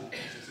extraordinary challenges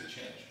as a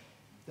church.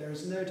 There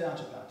is no doubt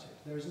about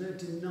it. There is no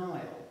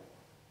denial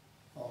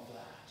of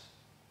that.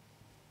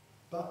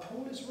 But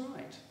Paul is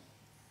right,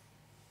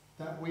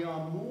 that we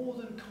are more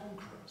than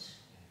conquerors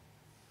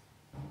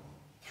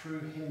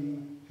through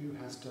him who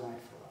has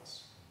died for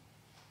us.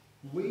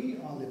 We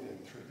are living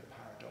through the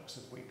paradox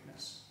of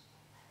weakness.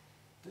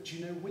 That,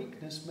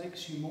 weakness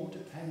makes you more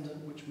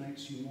dependent, which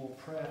makes you more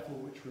prayerful,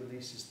 which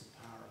releases the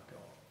power of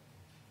God.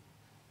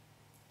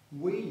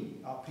 We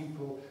are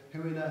people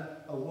who, in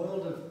a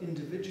world of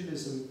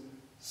individualism,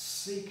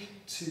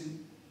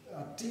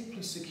 are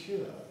deeply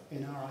secure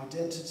in our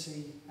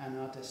identity and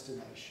our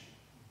destination.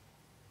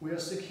 We are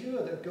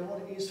secure that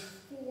God is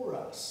for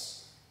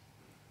us.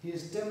 He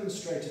has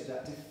demonstrated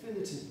that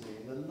definitively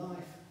in the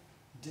life,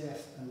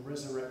 death, and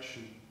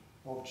resurrection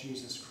of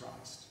Jesus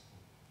Christ.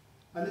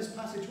 And this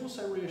passage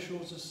also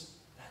reassures us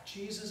that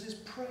Jesus is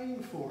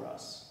praying for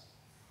us.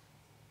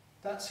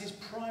 That's his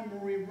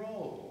primary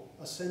role,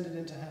 ascended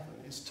into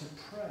heaven, is to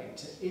pray,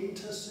 to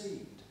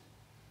intercede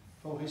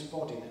for his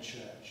body, the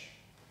church,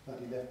 that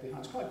he left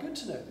behind. It's quite good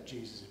to know that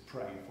Jesus is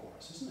praying for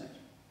us, isn't it?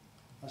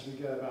 As we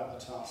go about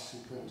the tasks he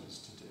called us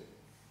to do.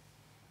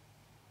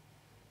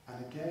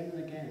 And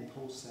again,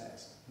 Paul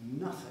says,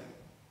 nothing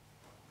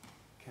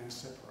can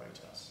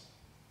separate us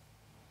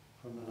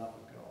from the love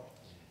of God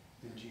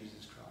in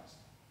Jesus Christ.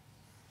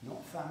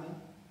 Not famine,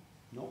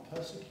 not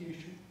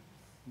persecution,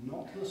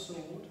 not the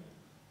sword,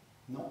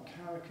 not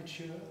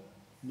caricature,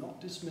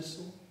 not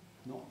dismissal,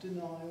 not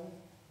denial,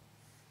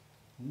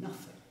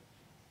 nothing.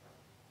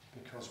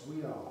 Because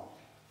we are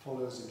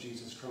followers of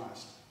Jesus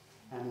Christ,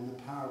 and in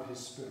the power of his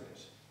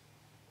Spirit,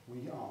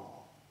 we are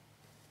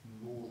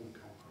more than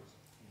conquerors.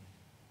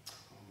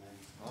 Amen.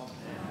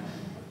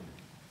 Amen.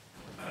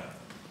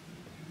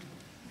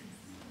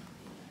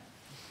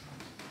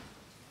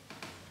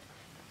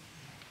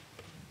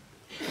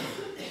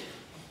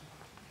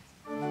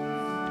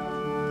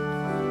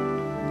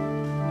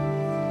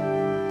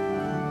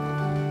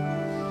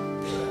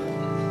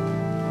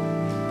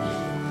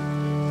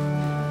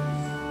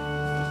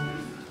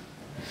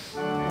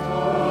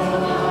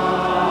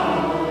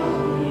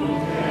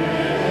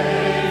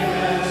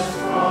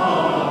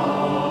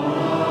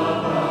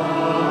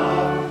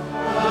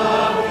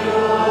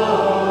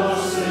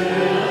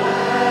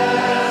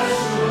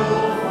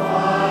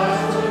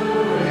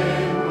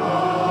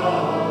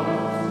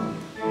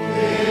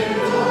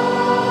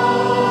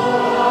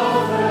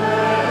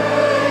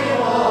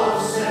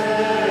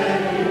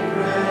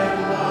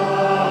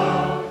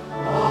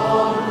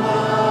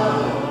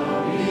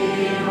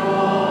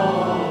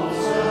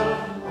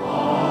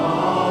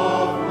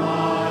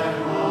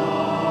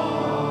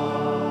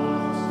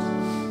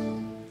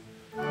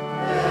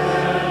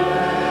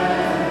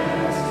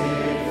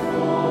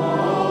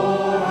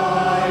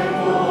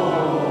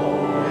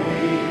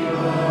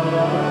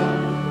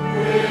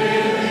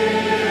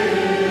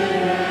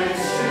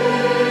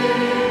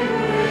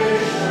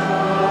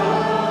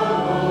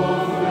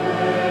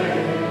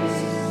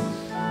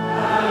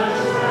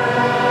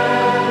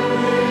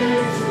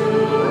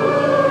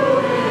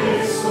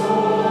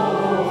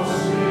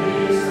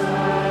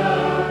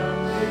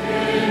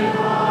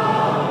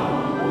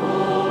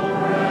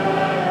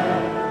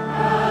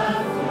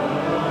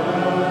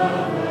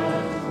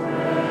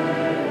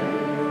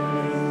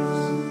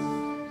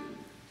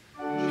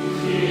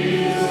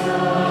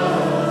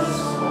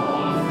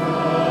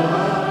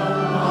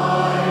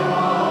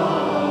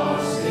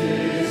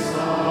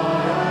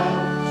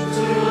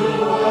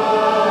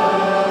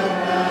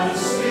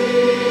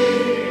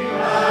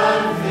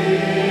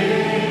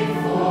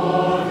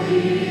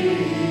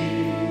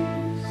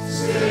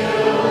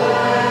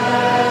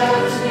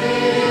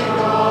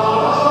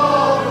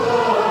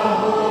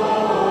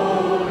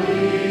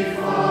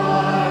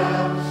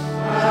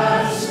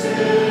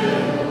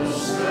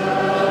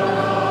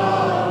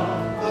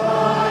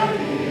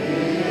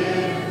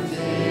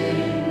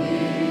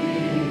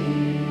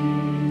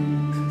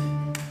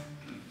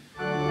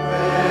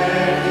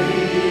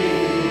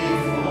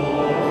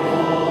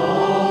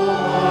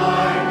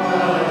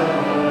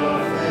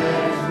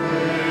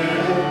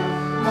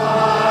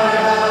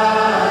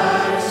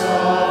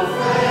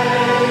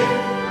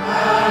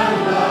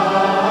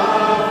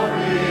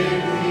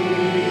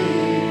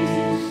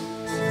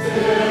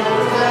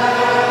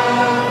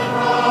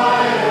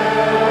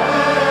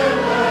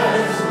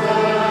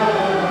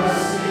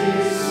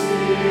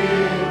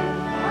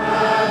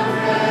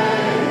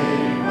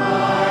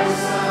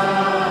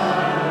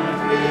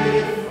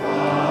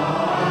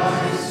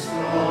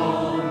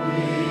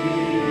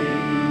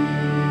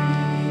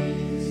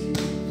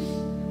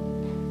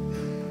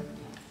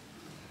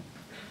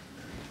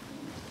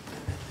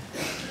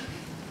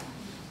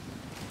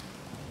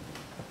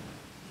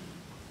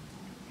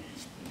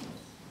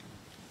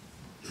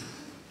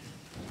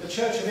 The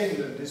Church of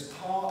England is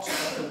part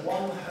of the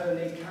one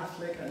holy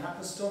Catholic and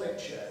Apostolic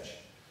Church,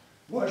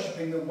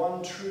 worshipping the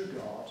one true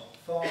God,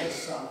 Father,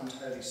 Son and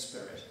Holy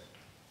Spirit.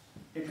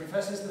 It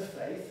professes the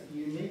faith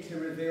uniquely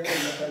revealed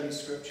in the Holy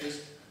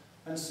Scriptures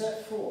and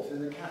set forth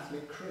in the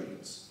Catholic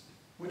creeds,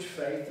 which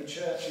faith the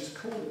Church is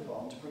called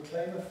upon to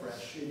proclaim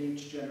afresh in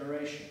each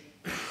generation.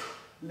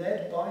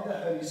 Led by the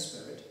Holy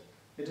Spirit,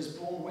 it has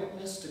borne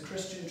witness to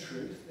Christian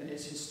truth in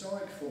its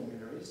historic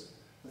formularies,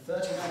 the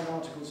 39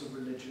 Articles of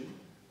Religion,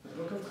 the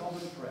Book of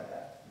Common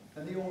Prayer,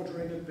 and the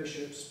ordering of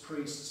bishops,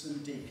 priests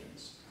and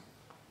deacons.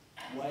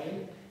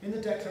 Wayne, in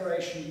the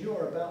declaration you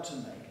are about to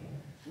make,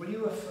 will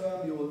you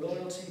affirm your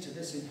loyalty to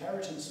this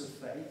inheritance of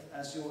faith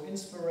as your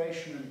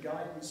inspiration and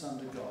guidance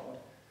under God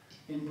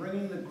in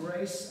bringing the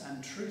grace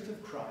and truth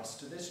of Christ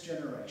to this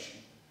generation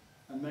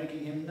and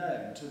making him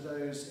known to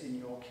those in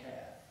your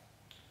care?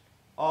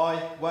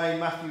 I, Wayne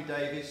Matthew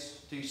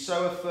Davies, do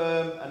so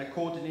affirm and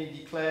accordingly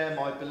declare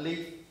my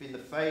belief in the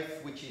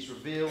faith which is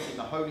revealed in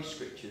the Holy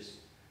Scriptures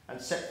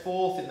and set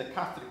forth in the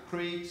Catholic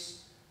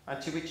creeds,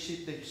 and to which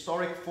the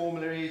historic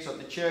formularies of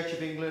the Church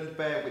of England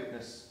bear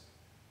witness.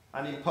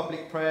 And in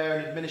public prayer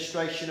and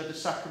administration of the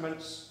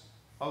sacraments,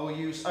 I will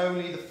use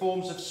only the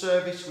forms of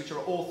service which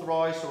are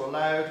authorised or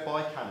allowed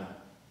by canon.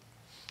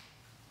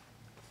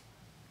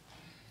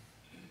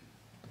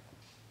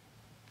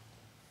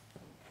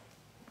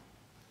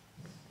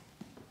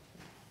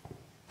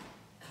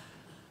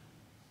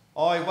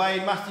 I,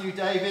 Wayne Matthew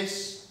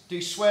Davies,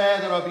 do swear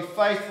that I will be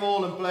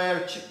faithful and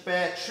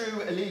bear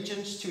true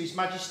allegiance to His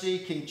Majesty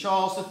King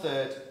Charles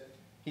III,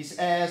 his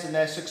heirs and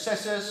their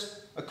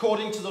successors,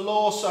 according to the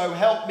law, so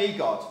help me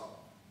God.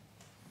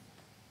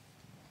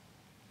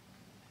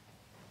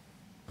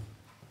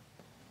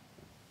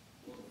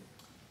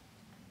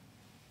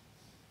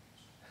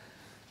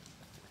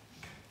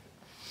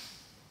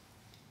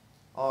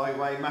 I,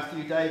 Wayne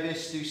Matthew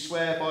Davies, do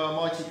swear by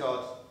Almighty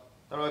God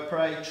that I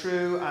pray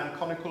true and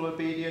canonical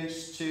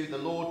obedience to the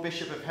Lord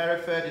Bishop of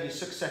Hereford and his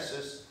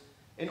successors,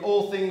 in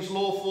all things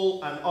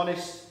lawful and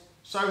honest,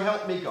 so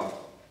help me God.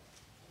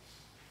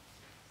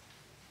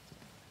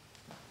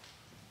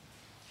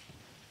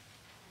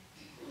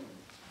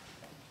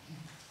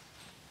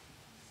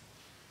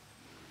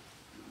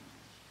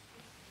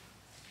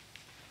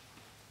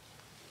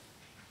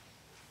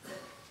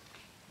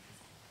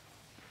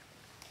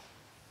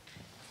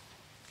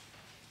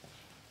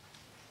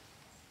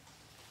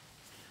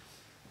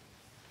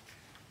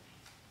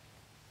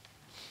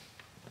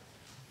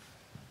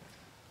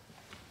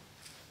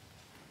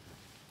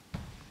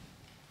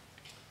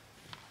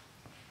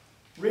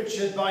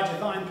 Richard, by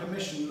divine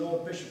permission,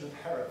 Lord Bishop of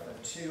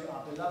Hereford, to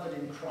our beloved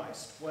in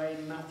Christ,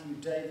 Wayne Matthew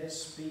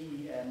Davies,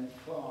 BEM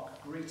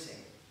Clerk, greeting.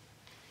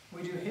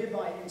 We do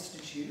hereby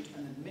institute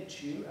and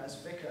admit you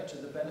as vicar to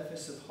the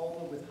benefice of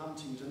Holmer with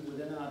Huntingdon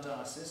within our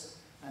diocese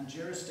and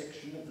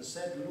jurisdiction of the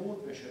said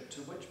Lord Bishop,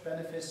 to which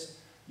benefice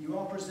you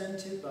are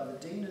presented by the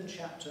Dean and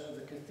Chapter of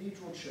the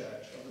Cathedral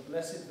Church of the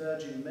Blessed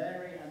Virgin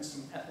Mary and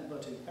St.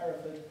 Ethelbert in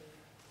Hereford,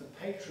 the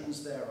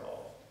patrons thereof.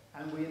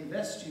 And we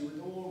invest you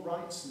with all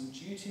rights and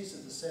duties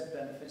of the said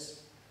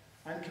benefice,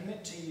 and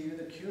commit to you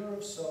the cure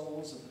of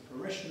souls of the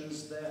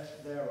parishioners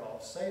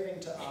thereof, saving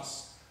to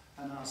us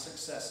and our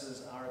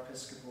successors our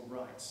episcopal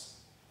rights.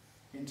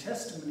 In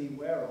testimony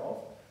whereof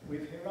we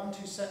have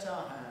hereunto set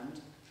our hand,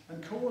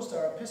 and caused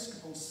our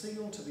episcopal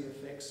seal to be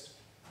affixed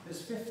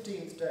this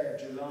 15th day of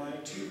July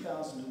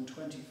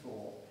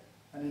 2024,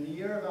 and in the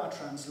year of our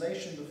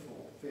translation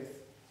the 5th,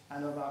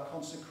 and of our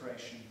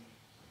consecration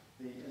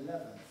the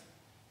 11th.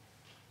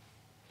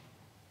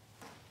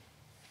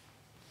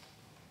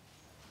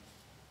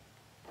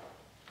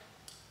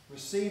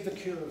 Receive the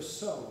cure of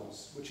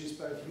souls, which is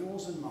both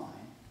yours and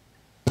mine,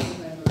 in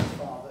the name of the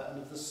Father,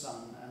 and of the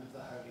Son, and of the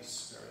Holy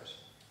Spirit.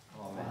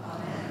 Amen.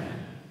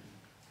 Amen.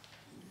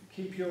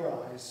 Keep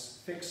your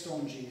eyes fixed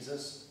on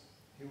Jesus,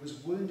 who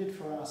was wounded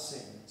for our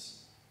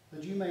sins,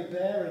 that you may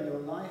bear in your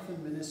life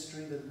and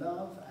ministry the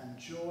love and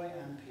joy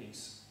and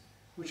peace,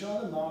 which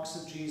are the marks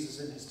of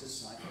Jesus and his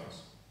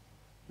disciples.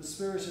 The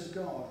Spirit of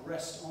God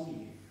rest on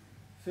you,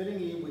 filling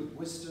you with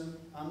wisdom,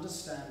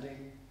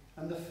 understanding,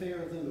 and the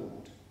fear of the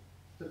Lord.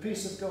 The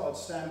peace of God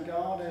stand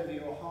guard over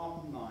your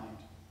heart and mind,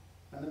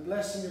 and the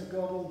blessing of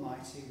God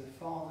Almighty, the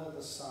Father,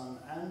 the Son,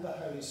 and the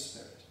Holy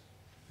Spirit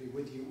be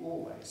with you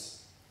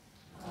always.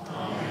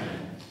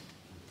 Amen.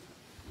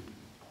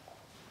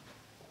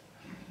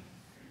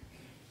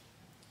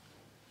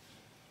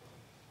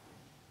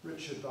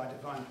 Richard, by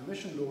divine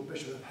permission, Lord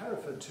Bishop of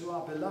Hereford, to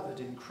our beloved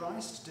in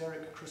Christ,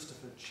 Derek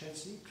Christopher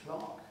Chesney,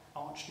 Clerk,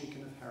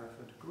 Archdeacon of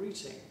Hereford,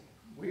 greeting.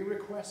 We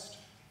request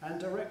and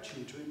direct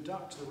you to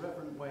induct the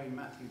Reverend Wayne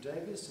Matthew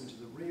Davies into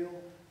the real,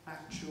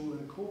 actual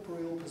and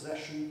corporeal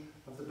possession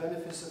of the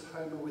benefice of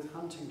Holmer with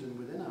Huntingdon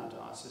within our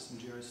diocese and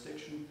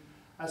jurisdiction,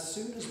 as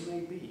soon as may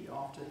be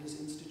after his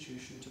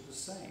institution to the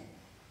same,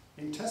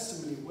 in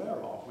testimony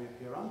whereof we have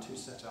hereunto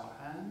set our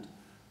hand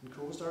and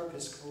caused our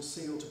episcopal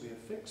seal to be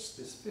affixed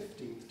this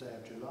 15th day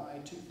of July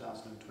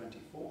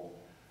 2024,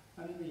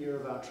 and in the year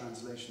of our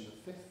translation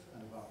the 5th,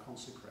 and of our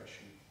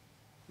consecration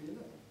the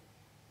 11th.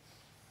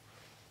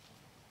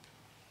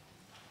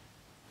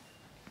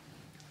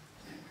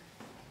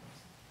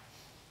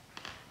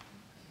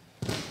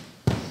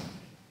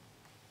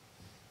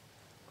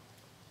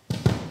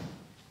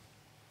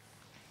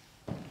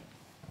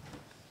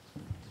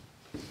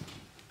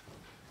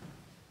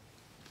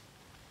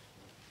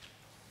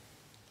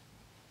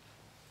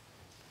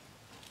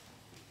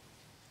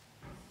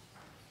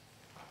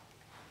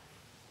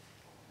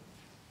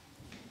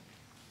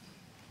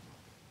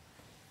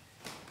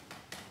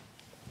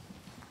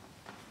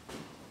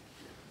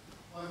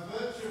 By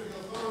virtue of the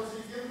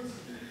authority given to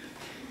me,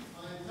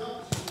 I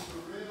induct you to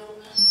the real,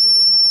 actual,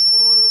 and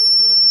corporeal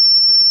possession of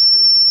the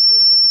victory of the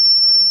churches of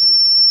Holmer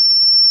with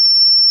Huntingdon,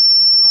 with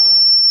all the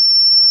right,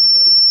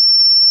 members,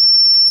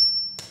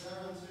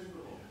 thereunto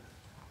belong.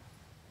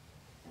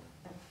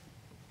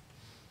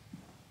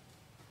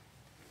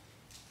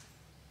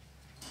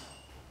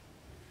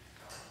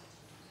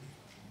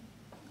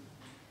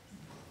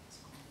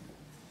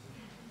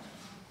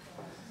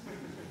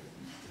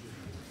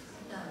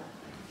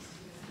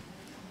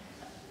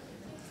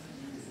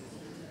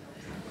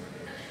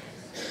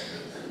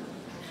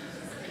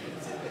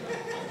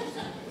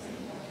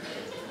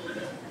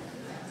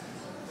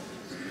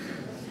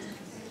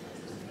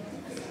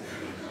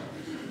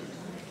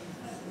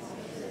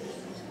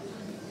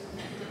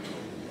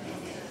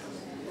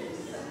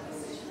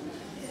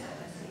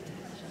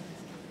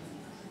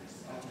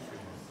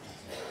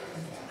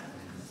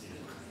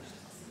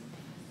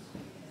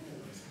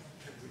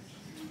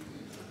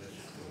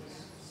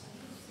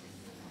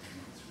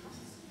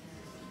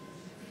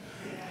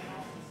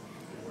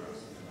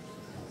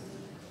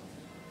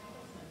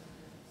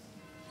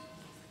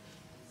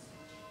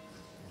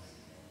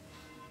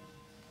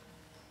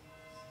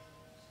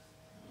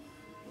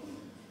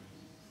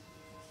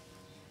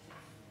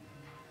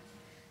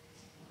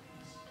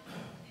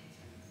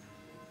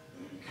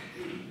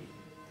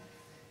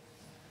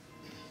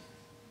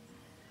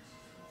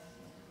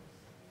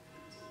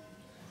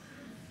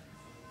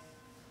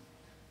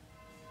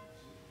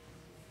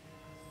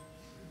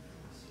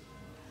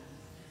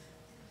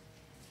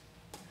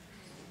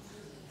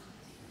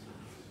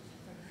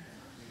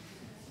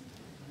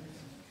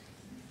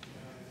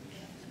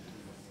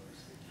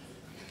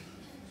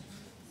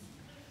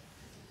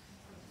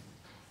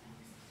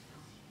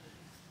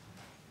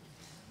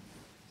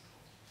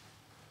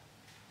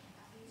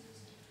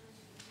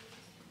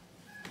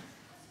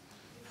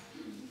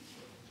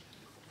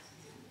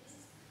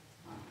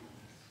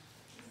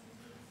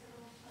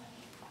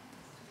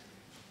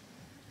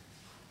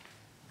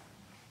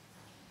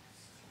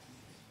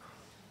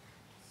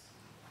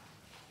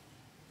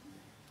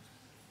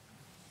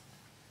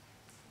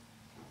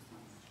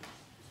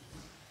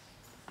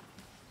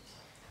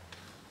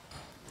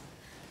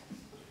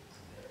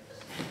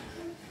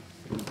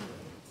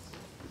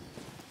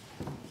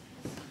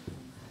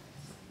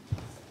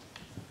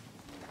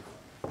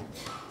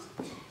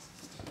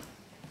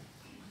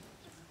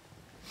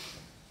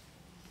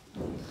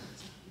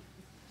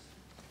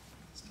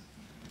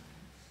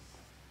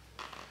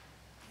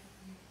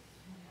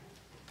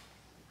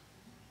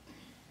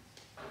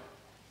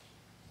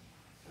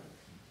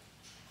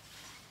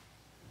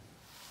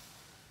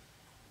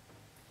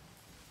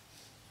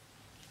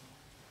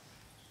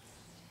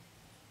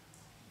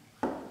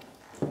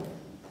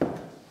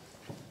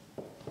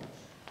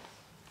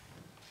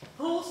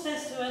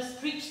 us,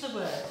 preach the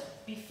word.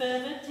 Be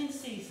fervent in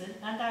season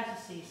and out of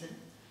season.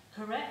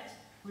 Correct,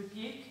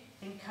 rebuke,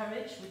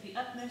 encourage with the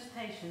utmost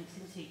patience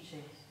in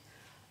teaching.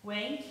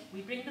 Wayne,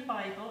 we bring the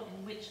Bible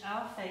in which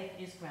our faith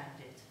is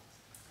grounded.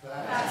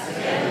 That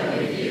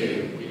together with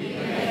you we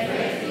may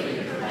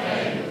faithfully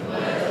proclaim the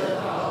word of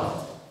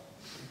God.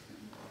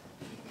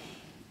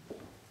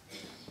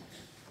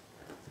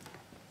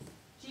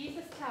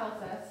 Jesus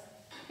tells us,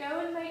 "Go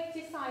and make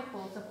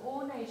disciples of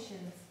all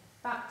nations,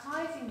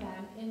 baptizing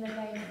them in the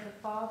name of the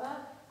Father,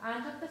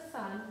 and of the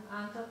Son,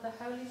 and of the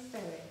Holy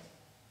Spirit."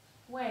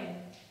 Wayne,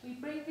 we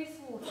bring this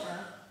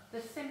water,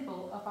 the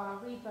symbol of our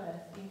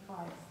rebirth in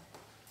Christ.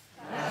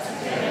 That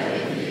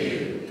together with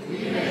you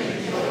we may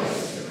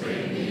rejoice to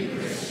bring new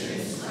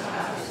Christians to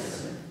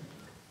baptism.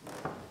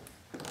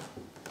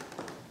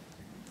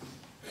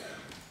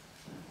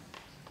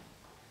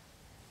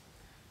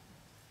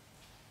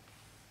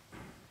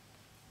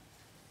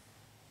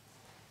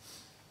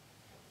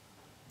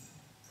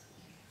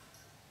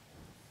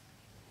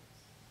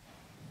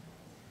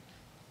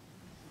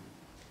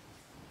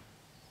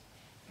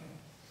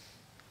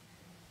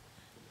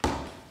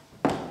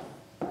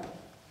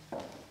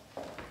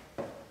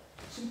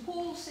 St.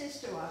 Paul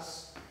says to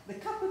us, the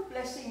cup of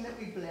blessing that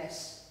we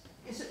bless,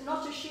 is it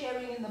not a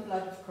sharing in the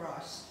blood of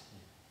Christ?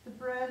 The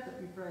bread that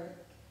we break,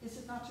 is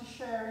it not a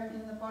sharing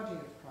in the body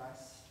of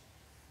Christ?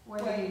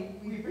 When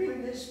we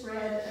bring this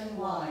bread and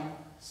wine,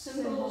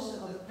 symbols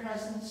of the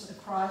presence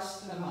of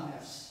Christ among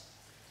us.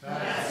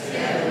 That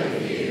together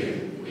with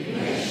you we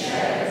may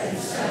share in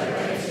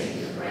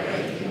celebrating the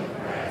breaking of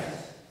bread.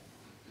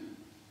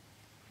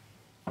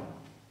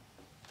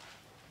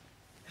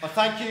 I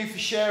thank you for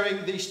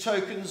sharing these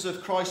tokens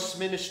of Christ's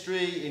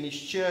ministry in his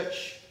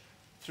church,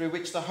 through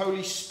which the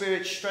Holy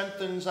Spirit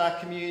strengthens our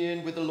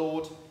communion with the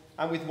Lord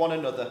and with one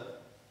another,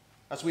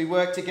 as we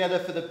work together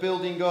for the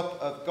building up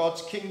of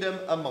God's kingdom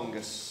among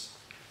us.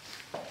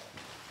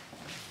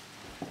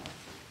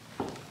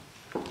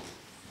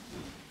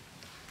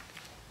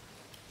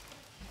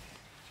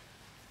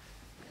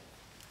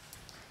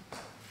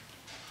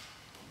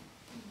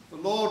 The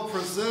Lord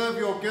preserve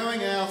your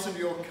going out and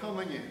your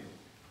coming in,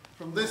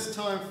 from this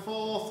time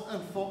forth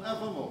and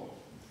forevermore.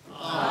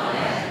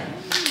 Amen.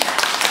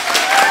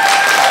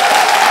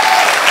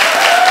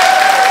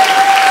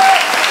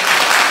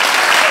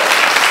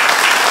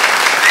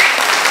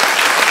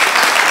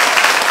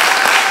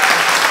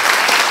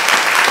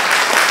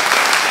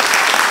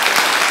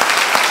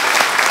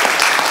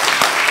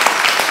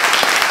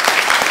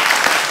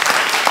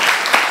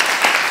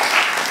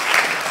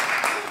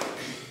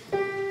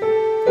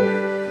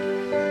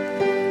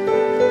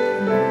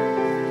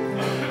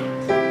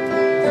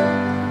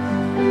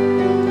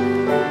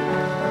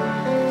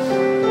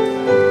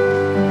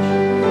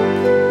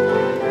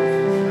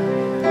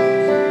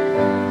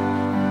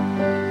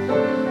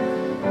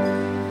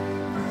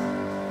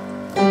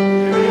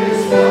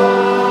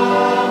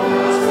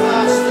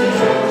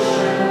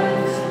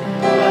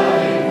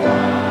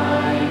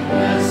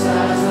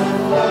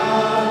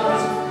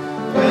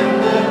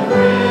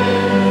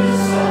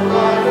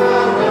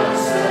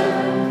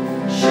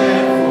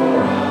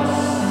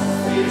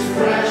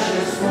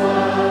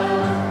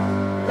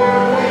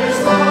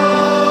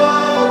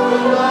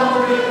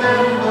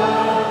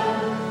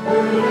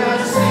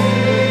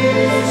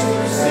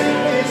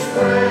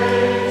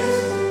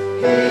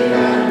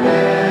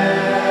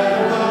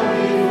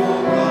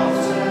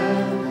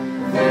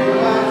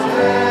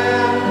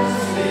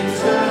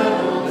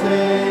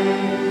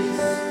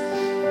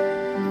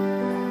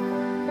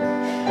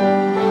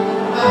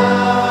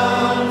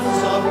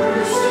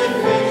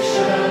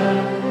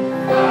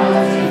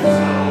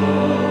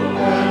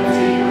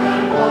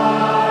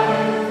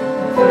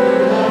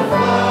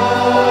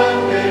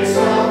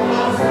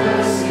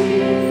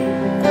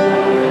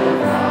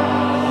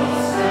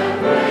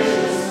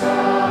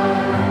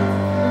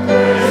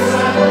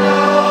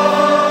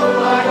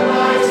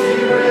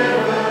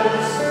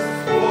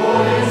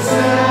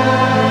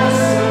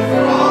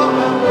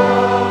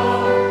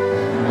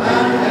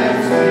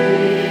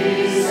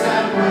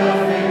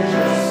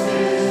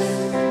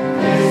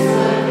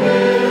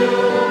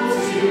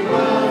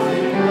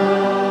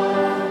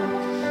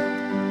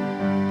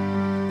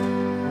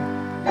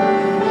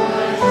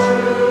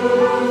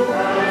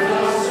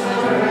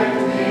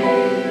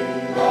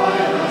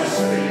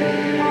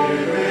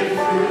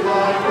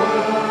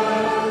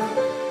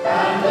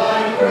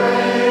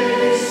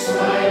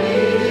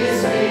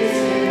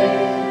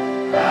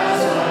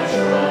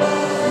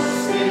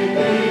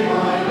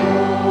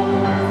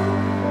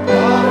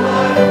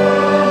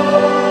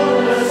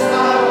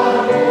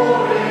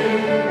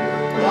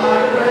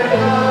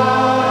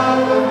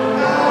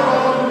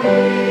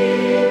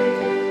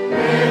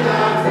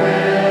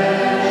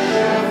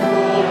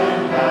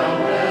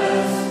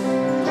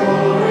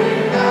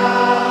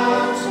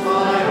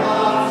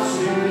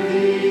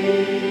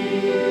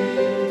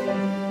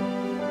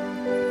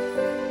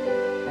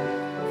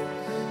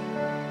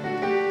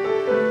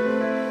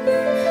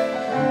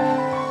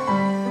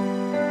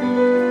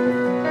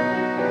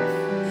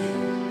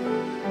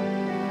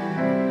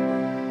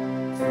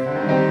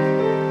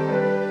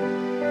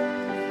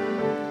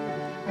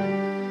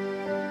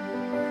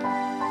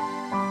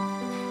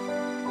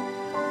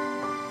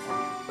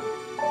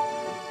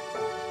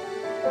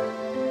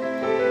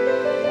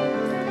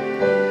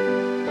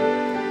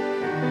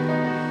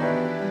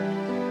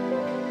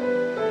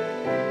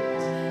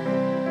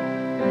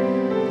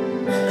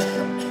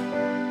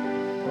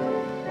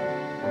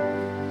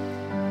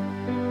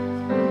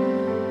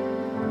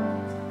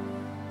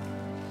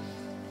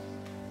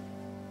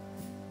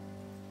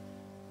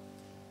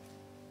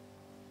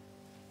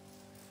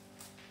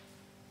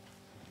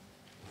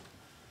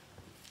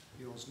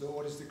 yours.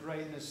 Lord, is the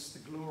greatness, the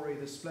glory,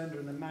 the splendour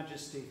and the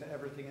majesty, for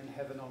everything in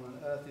heaven and on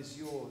earth is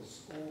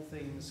yours. All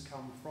things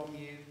come from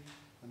you,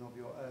 and of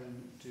your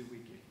own do we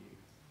give you.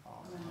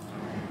 Amen.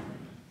 Amen.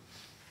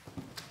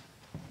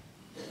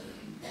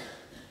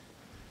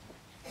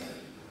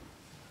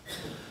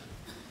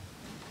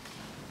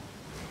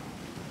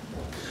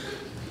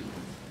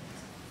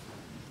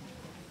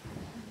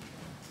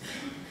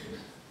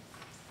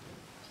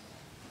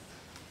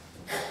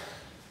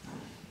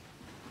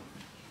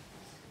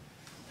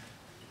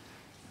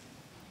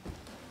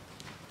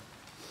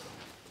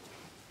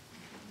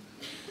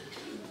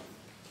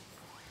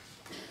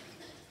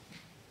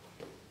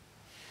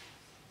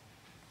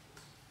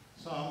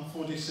 Psalm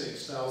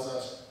 46 tells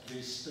us,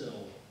 "Be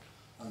still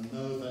and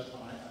know that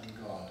I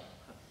am God."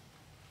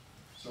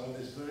 So on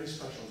this very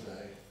special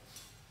day,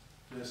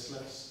 let's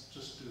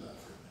just do that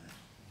for a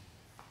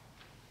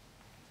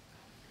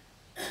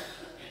minute.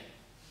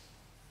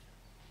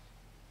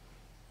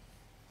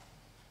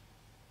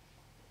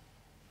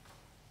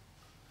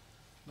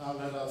 Now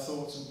let our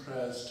thoughts and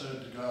prayers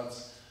turn to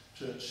God's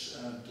church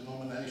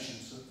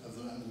denominations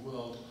and the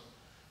world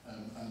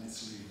and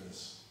its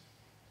leaders.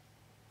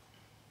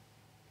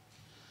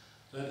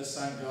 Let us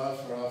thank God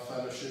for our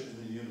fellowship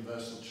in the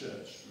universal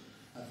church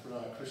and for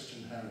our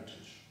Christian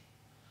heritage.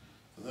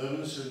 For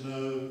those who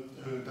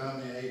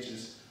down the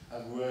ages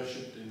have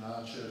worshipped in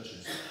our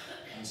churches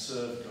and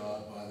served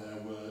God by their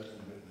word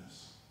and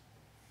witness.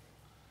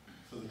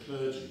 For the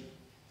clergy,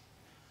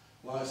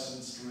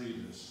 licensed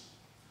readers,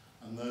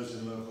 and those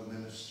in local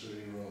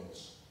ministry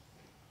roles,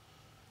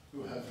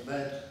 who have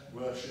led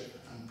worship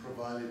and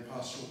provided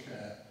pastoral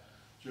care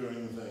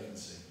during the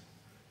vacancy.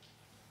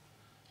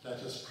 Let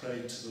us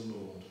pray to the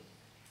Lord.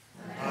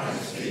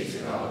 Thanks be to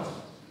God.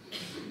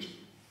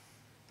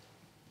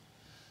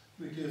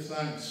 We give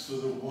thanks for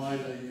the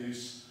wider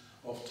use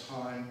of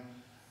time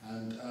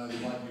and the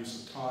wide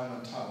use of time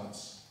and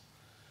talents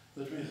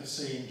that we have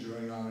seen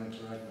during our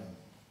interregnum.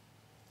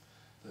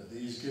 That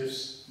these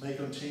gifts may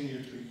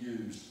continue to be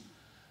used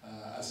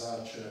as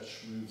our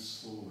church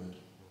moves forward.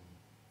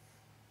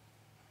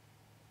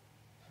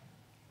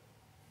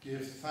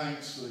 Give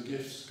thanks for the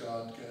gifts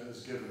God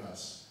has given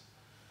us,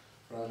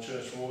 for our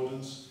church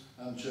wardens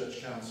and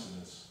church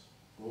councillors,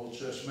 for all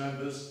church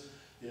members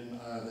in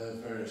their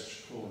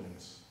various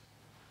callings.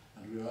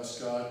 And we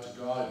ask God to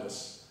guide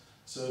us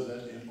so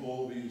that in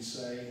all we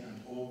say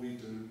and all we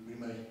do, we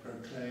may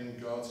proclaim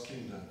God's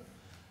kingdom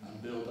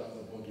and build up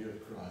the body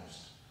of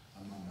Christ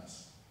among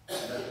us.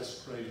 Let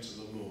us pray to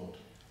the Lord.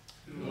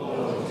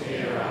 Lord,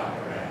 hear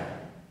our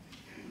prayer.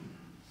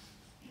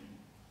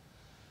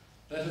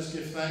 Let us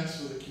give thanks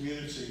for the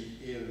community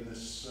here in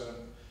this,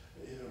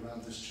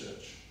 around this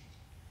church.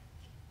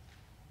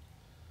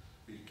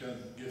 We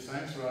can give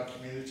thanks for our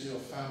community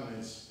of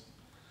families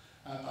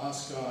and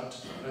ask God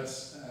to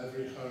bless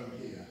every home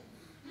here,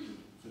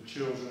 for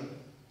children,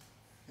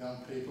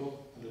 young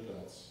people and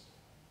adults,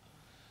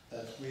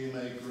 that we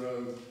may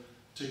grow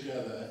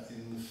together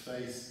in the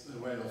faith, the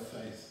way of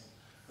faith,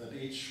 that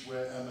each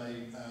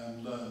may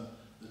learn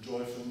the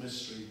joyful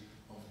mystery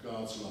of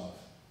God's love.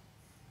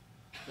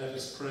 Let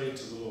us pray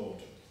to the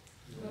Lord.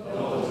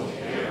 Lord,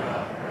 hear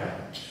our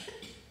prayer.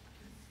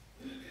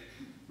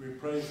 We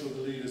pray for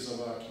the leaders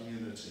of our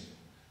community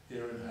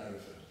here in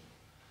Hereford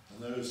and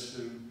those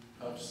who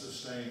help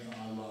sustain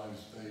our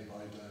lives day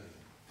by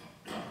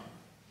day.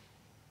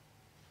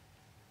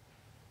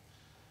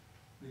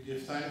 We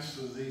give thanks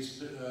for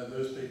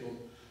those people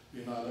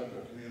in our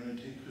local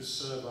community who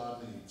serve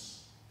our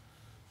needs,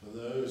 for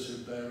those who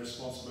bear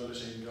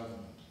responsibility in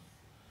government,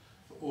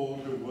 for all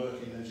who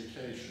work in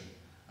education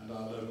and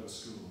our local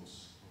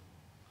schools,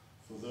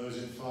 for those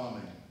in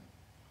farming,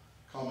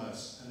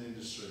 commerce and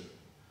industry,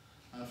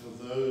 and for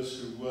those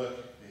who work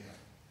here,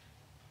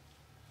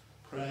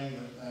 praying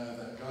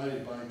that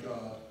guided by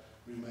God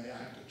we may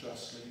act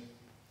justly,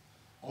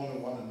 honour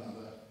one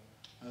another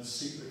and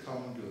seek the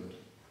common good.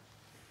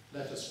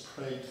 Let us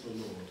pray to the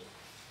Lord.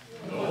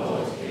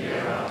 Lord,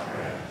 hear our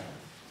prayer.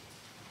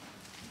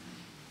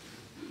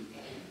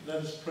 Let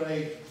us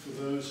pray for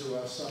those who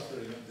are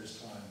suffering at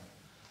this time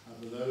and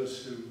for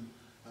those who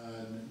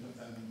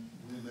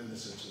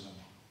minister to them.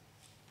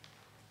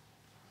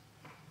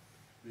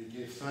 We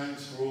give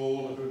thanks for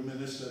all who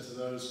minister to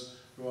those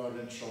who are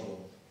in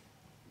trouble.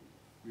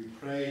 We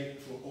pray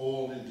for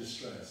all in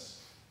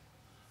distress,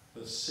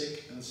 the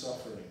sick and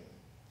suffering,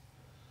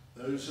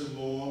 those who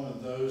mourn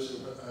and those who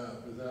are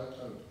without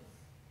hope,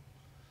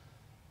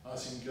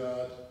 asking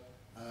God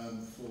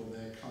for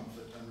their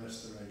comfort and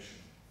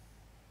restoration.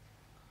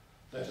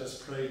 Let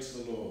us pray to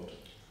the Lord.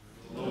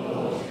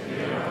 Lord,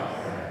 hear our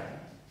prayer.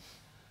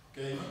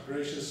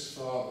 Gracious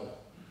Father,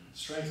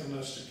 strengthen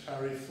us to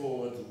carry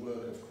forward the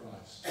work of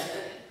Christ.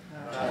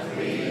 That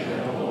we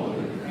and all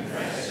who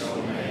confess your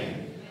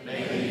name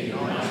may be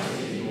united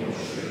in your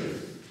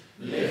truth,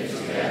 live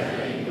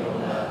together in your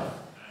love,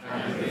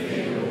 and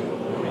reveal your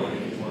glory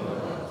in the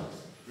world.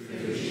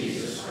 Through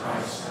Jesus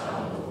Christ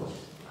our Lord.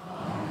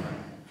 Amen.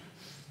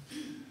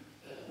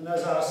 And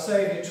as our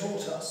Saviour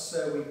taught us, so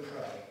we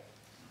pray.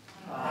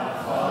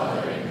 Our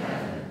Father in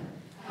heaven,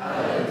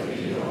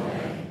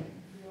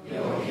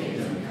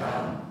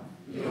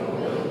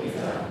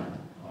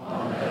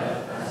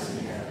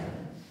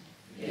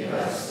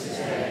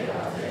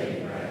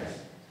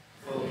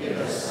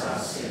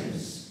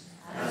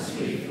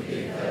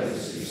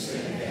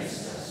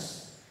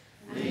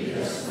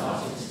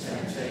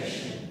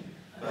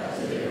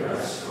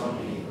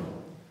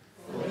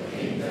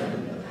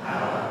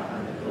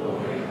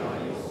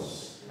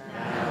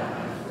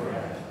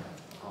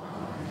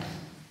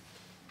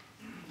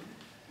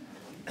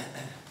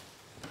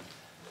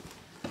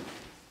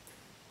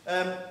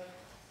 Well,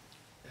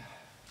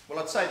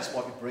 I'd say this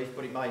might be brief,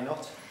 but it may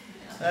not.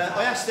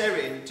 I asked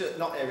Jane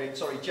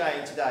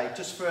today,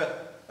 just for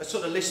a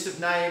sort of list of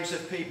names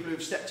of people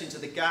who've stepped into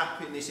the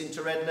gap in this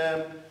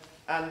interregnum,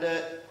 and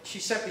she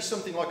sent me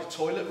something like a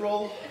toilet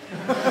roll.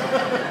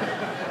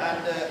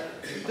 And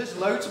there's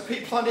loads of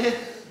people on here.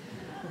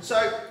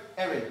 So,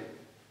 Erin,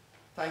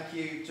 thank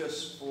you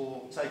just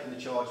for taking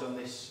the charge on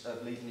this,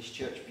 of leading this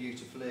church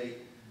beautifully.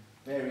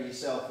 Mary,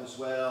 yourself as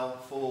well,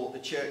 for the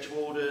church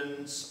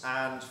wardens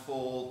and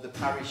for the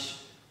parish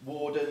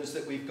wardens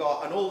that we've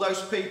got, and all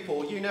those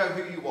people, you know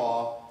who you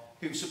are,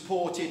 who've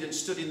supported and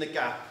stood in the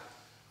gap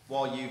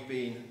while you've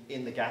been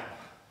in the gap.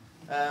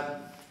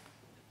 And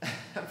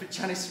for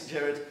Janice and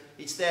Jared,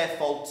 it's their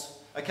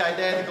fault. Okay,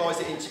 they're the guys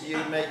that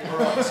interviewed me. All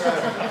right, so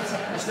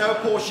there's no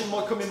apportion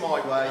might come in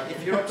my way.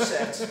 If you're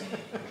upset,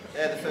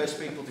 they're the first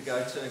people to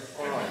go to.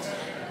 All right.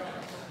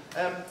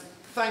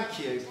 Thank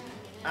you.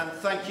 And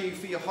thank you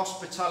for your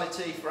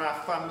hospitality for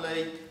our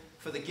family,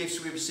 for the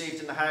gifts we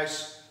received in the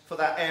house, for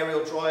that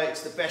aerial dryer.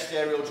 It's the best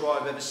aerial dryer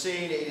I've ever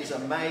seen. It is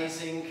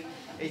amazing.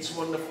 It's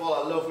wonderful.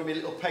 I love with my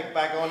little peg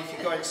bag on. If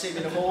you go and see me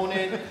in the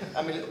morning,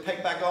 and my little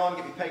peg bag on,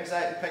 get my pegs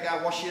out, peg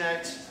out, washing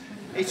out.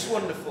 It's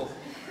wonderful.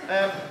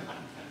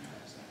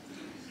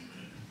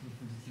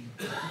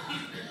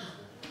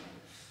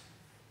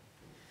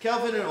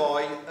 Kelvin and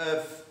I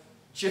have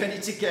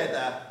journeyed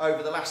together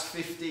over the last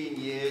 15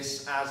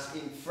 years as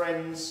in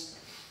friends,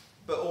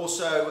 but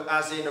also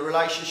as in a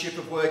relationship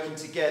of working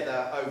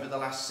together over the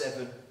last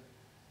 7.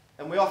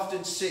 And we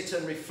often sit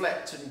and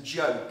reflect and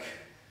joke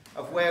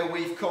of where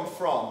we've come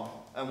from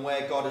and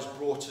where God has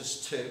brought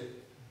us to.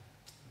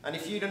 And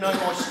if you'd have known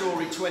my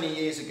story 20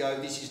 years ago,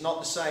 this is not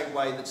the same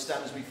way that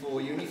stands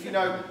before you. And if you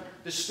know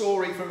the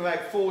story from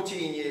about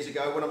 14 years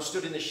ago when I'm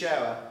stood in the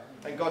shower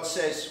and God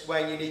says,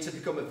 Wayne, you need to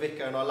become a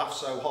vicar, and I laugh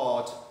so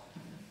hard,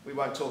 we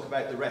won't talk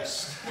about the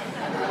rest.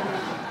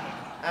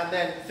 And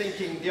then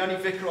thinking, the only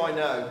vicar I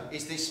know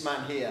is this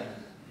man here.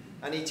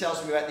 And he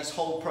tells me about this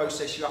whole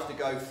process you have to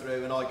go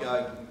through, and I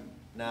go,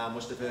 nah, I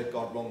must have heard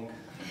God wrong.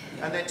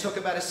 And then took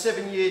about a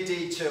 7-year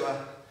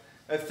detour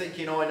of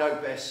thinking I know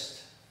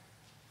best.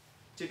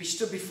 To be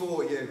stood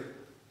before you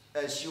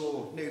as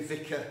your new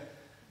vicar,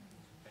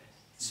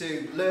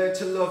 to learn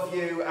to love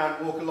you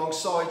and walk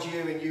alongside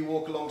you, and you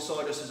walk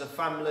alongside us as a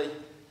family,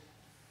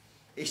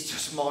 it's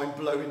just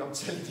mind-blowing, I'm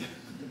telling you.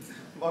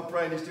 My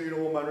brain is doing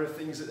all manner of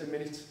things at the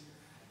minute.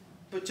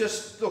 But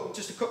just, look,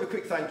 just a couple of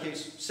quick thank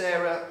yous.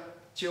 Sarah,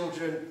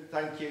 children,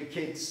 thank you.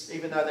 Kids,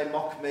 even though they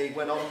mock me,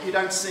 when you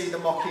don't see the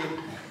mocking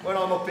when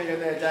I'm up here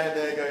and they're down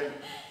there going.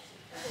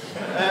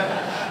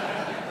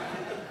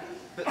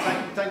 But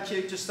thank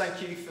you, just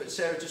thank you for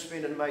Sarah, just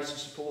being an amazing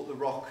support, the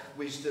rock,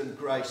 wisdom,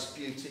 grace,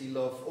 beauty,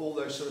 love, all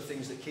those sort of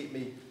things that keep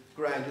me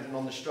grounded and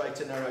on the straight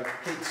and narrow.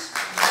 Kids.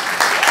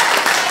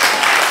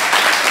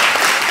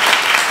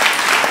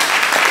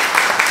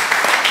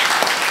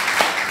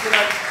 You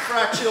know, for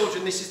our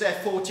children, this is their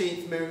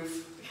 14th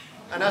move,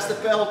 and as the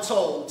bell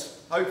tolled,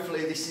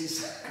 hopefully this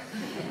is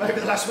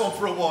maybe the last one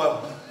for a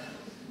while.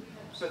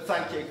 But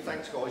thank you,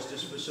 thanks guys,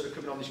 just for sort of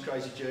coming on this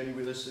crazy journey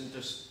with us and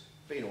just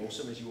being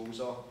awesome as you always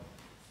are.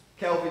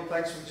 Kelvin,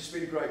 thanks for just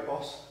being a great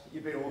boss.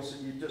 You've been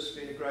awesome. You've just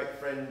been a great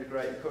friend, a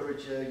great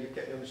encourager. You've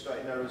kept me on the straight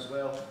and narrow as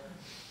well.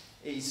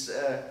 He's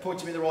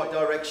pointed me in the right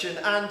direction,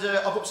 and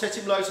I've upset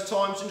him loads of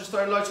times and just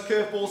thrown loads of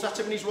curveballs at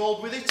him, and he's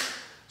rolled with it.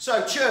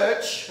 So,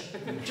 church,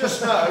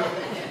 just know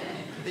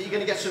that you're going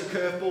to get some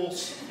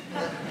curveballs.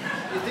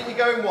 You think you're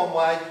going one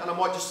way, and I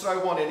might just throw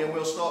one in and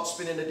we'll start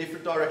spinning a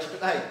different direction.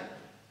 But hey,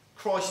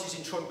 Christ is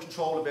in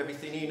control of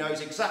everything. He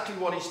knows exactly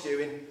what he's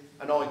doing,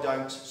 and I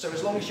don't. So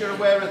as long as you're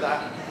aware of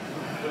that,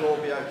 we'll all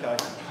be okay.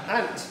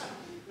 And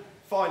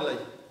finally,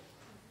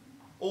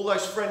 all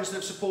those friends that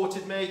have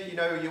supported me, you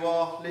know who you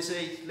are.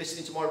 Lizzie,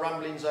 listening to my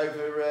ramblings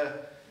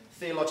over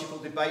theological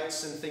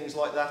debates and things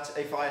like that.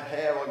 If I had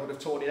hair, I would have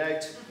torn it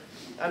out.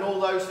 And all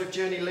those that have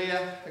journeyed,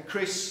 Leah and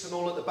Chris and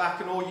all at the back,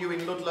 and all you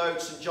in Ludlow,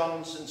 St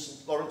John's and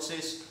St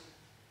Lawrence's,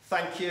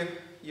 thank you.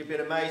 You've been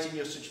amazing.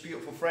 You're such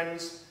beautiful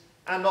friends.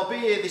 And I'll be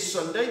here this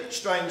Sunday,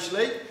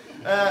 strangely,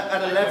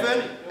 at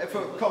 11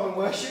 for common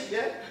worship,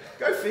 yeah?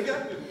 Go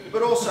figure.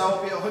 But also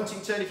I'll be at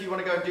Huntington if you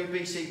want to go and do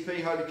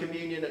BCP, Holy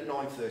Communion at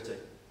 9:30.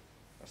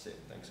 That's it.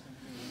 Thanks.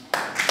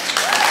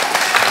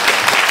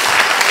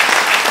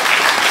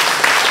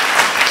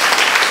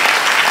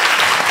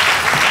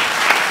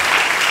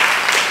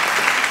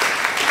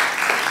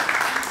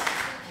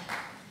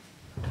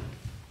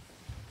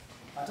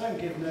 I don't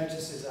give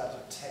notices out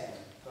of 10,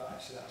 but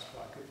actually that's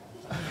quite a good one.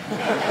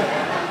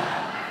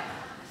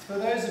 For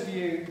those of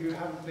you who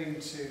haven't been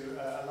to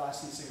a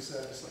licensing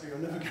service, you'll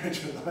never go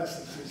to a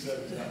licensing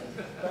service.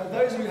 But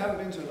those of you who haven't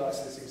been to a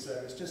licensing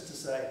service, just to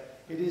say,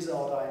 it is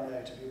odd, I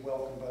know, to be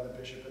welcomed by the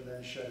bishop and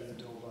then shown the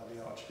door by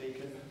the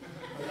archdeacon,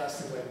 but that's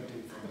the way we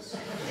do things.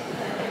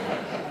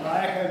 And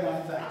I echo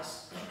my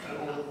thanks for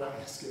all the work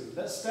it's given.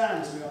 Let's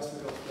stand as we ask for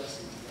God's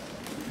blessing together.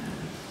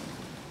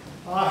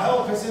 Our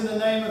help is in the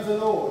name of the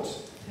Lord,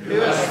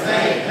 who has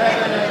made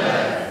heaven and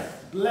earth.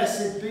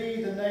 Blessed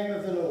be the name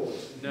of the Lord,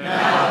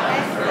 now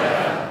and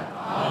forever.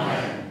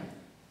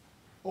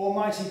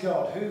 Almighty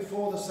God, who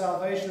for the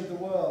salvation of the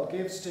world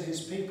gives to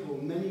his people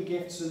many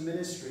gifts and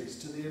ministries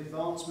to the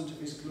advancement of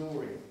his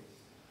glory,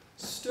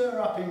 stir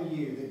up in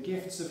you the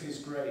gifts of his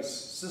grace,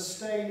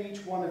 sustain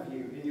each one of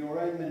you in your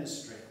own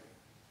ministry,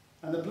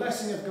 and the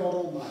blessing of God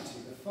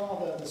Almighty, the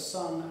Father, the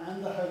Son,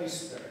 and the Holy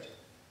Spirit,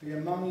 be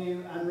among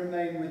you and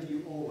remain with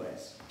you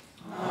always.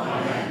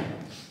 Amen.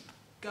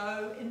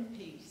 Go in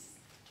peace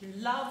to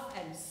love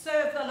and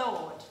serve the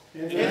Lord.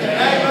 In the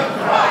name of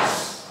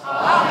Christ.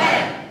 Amen.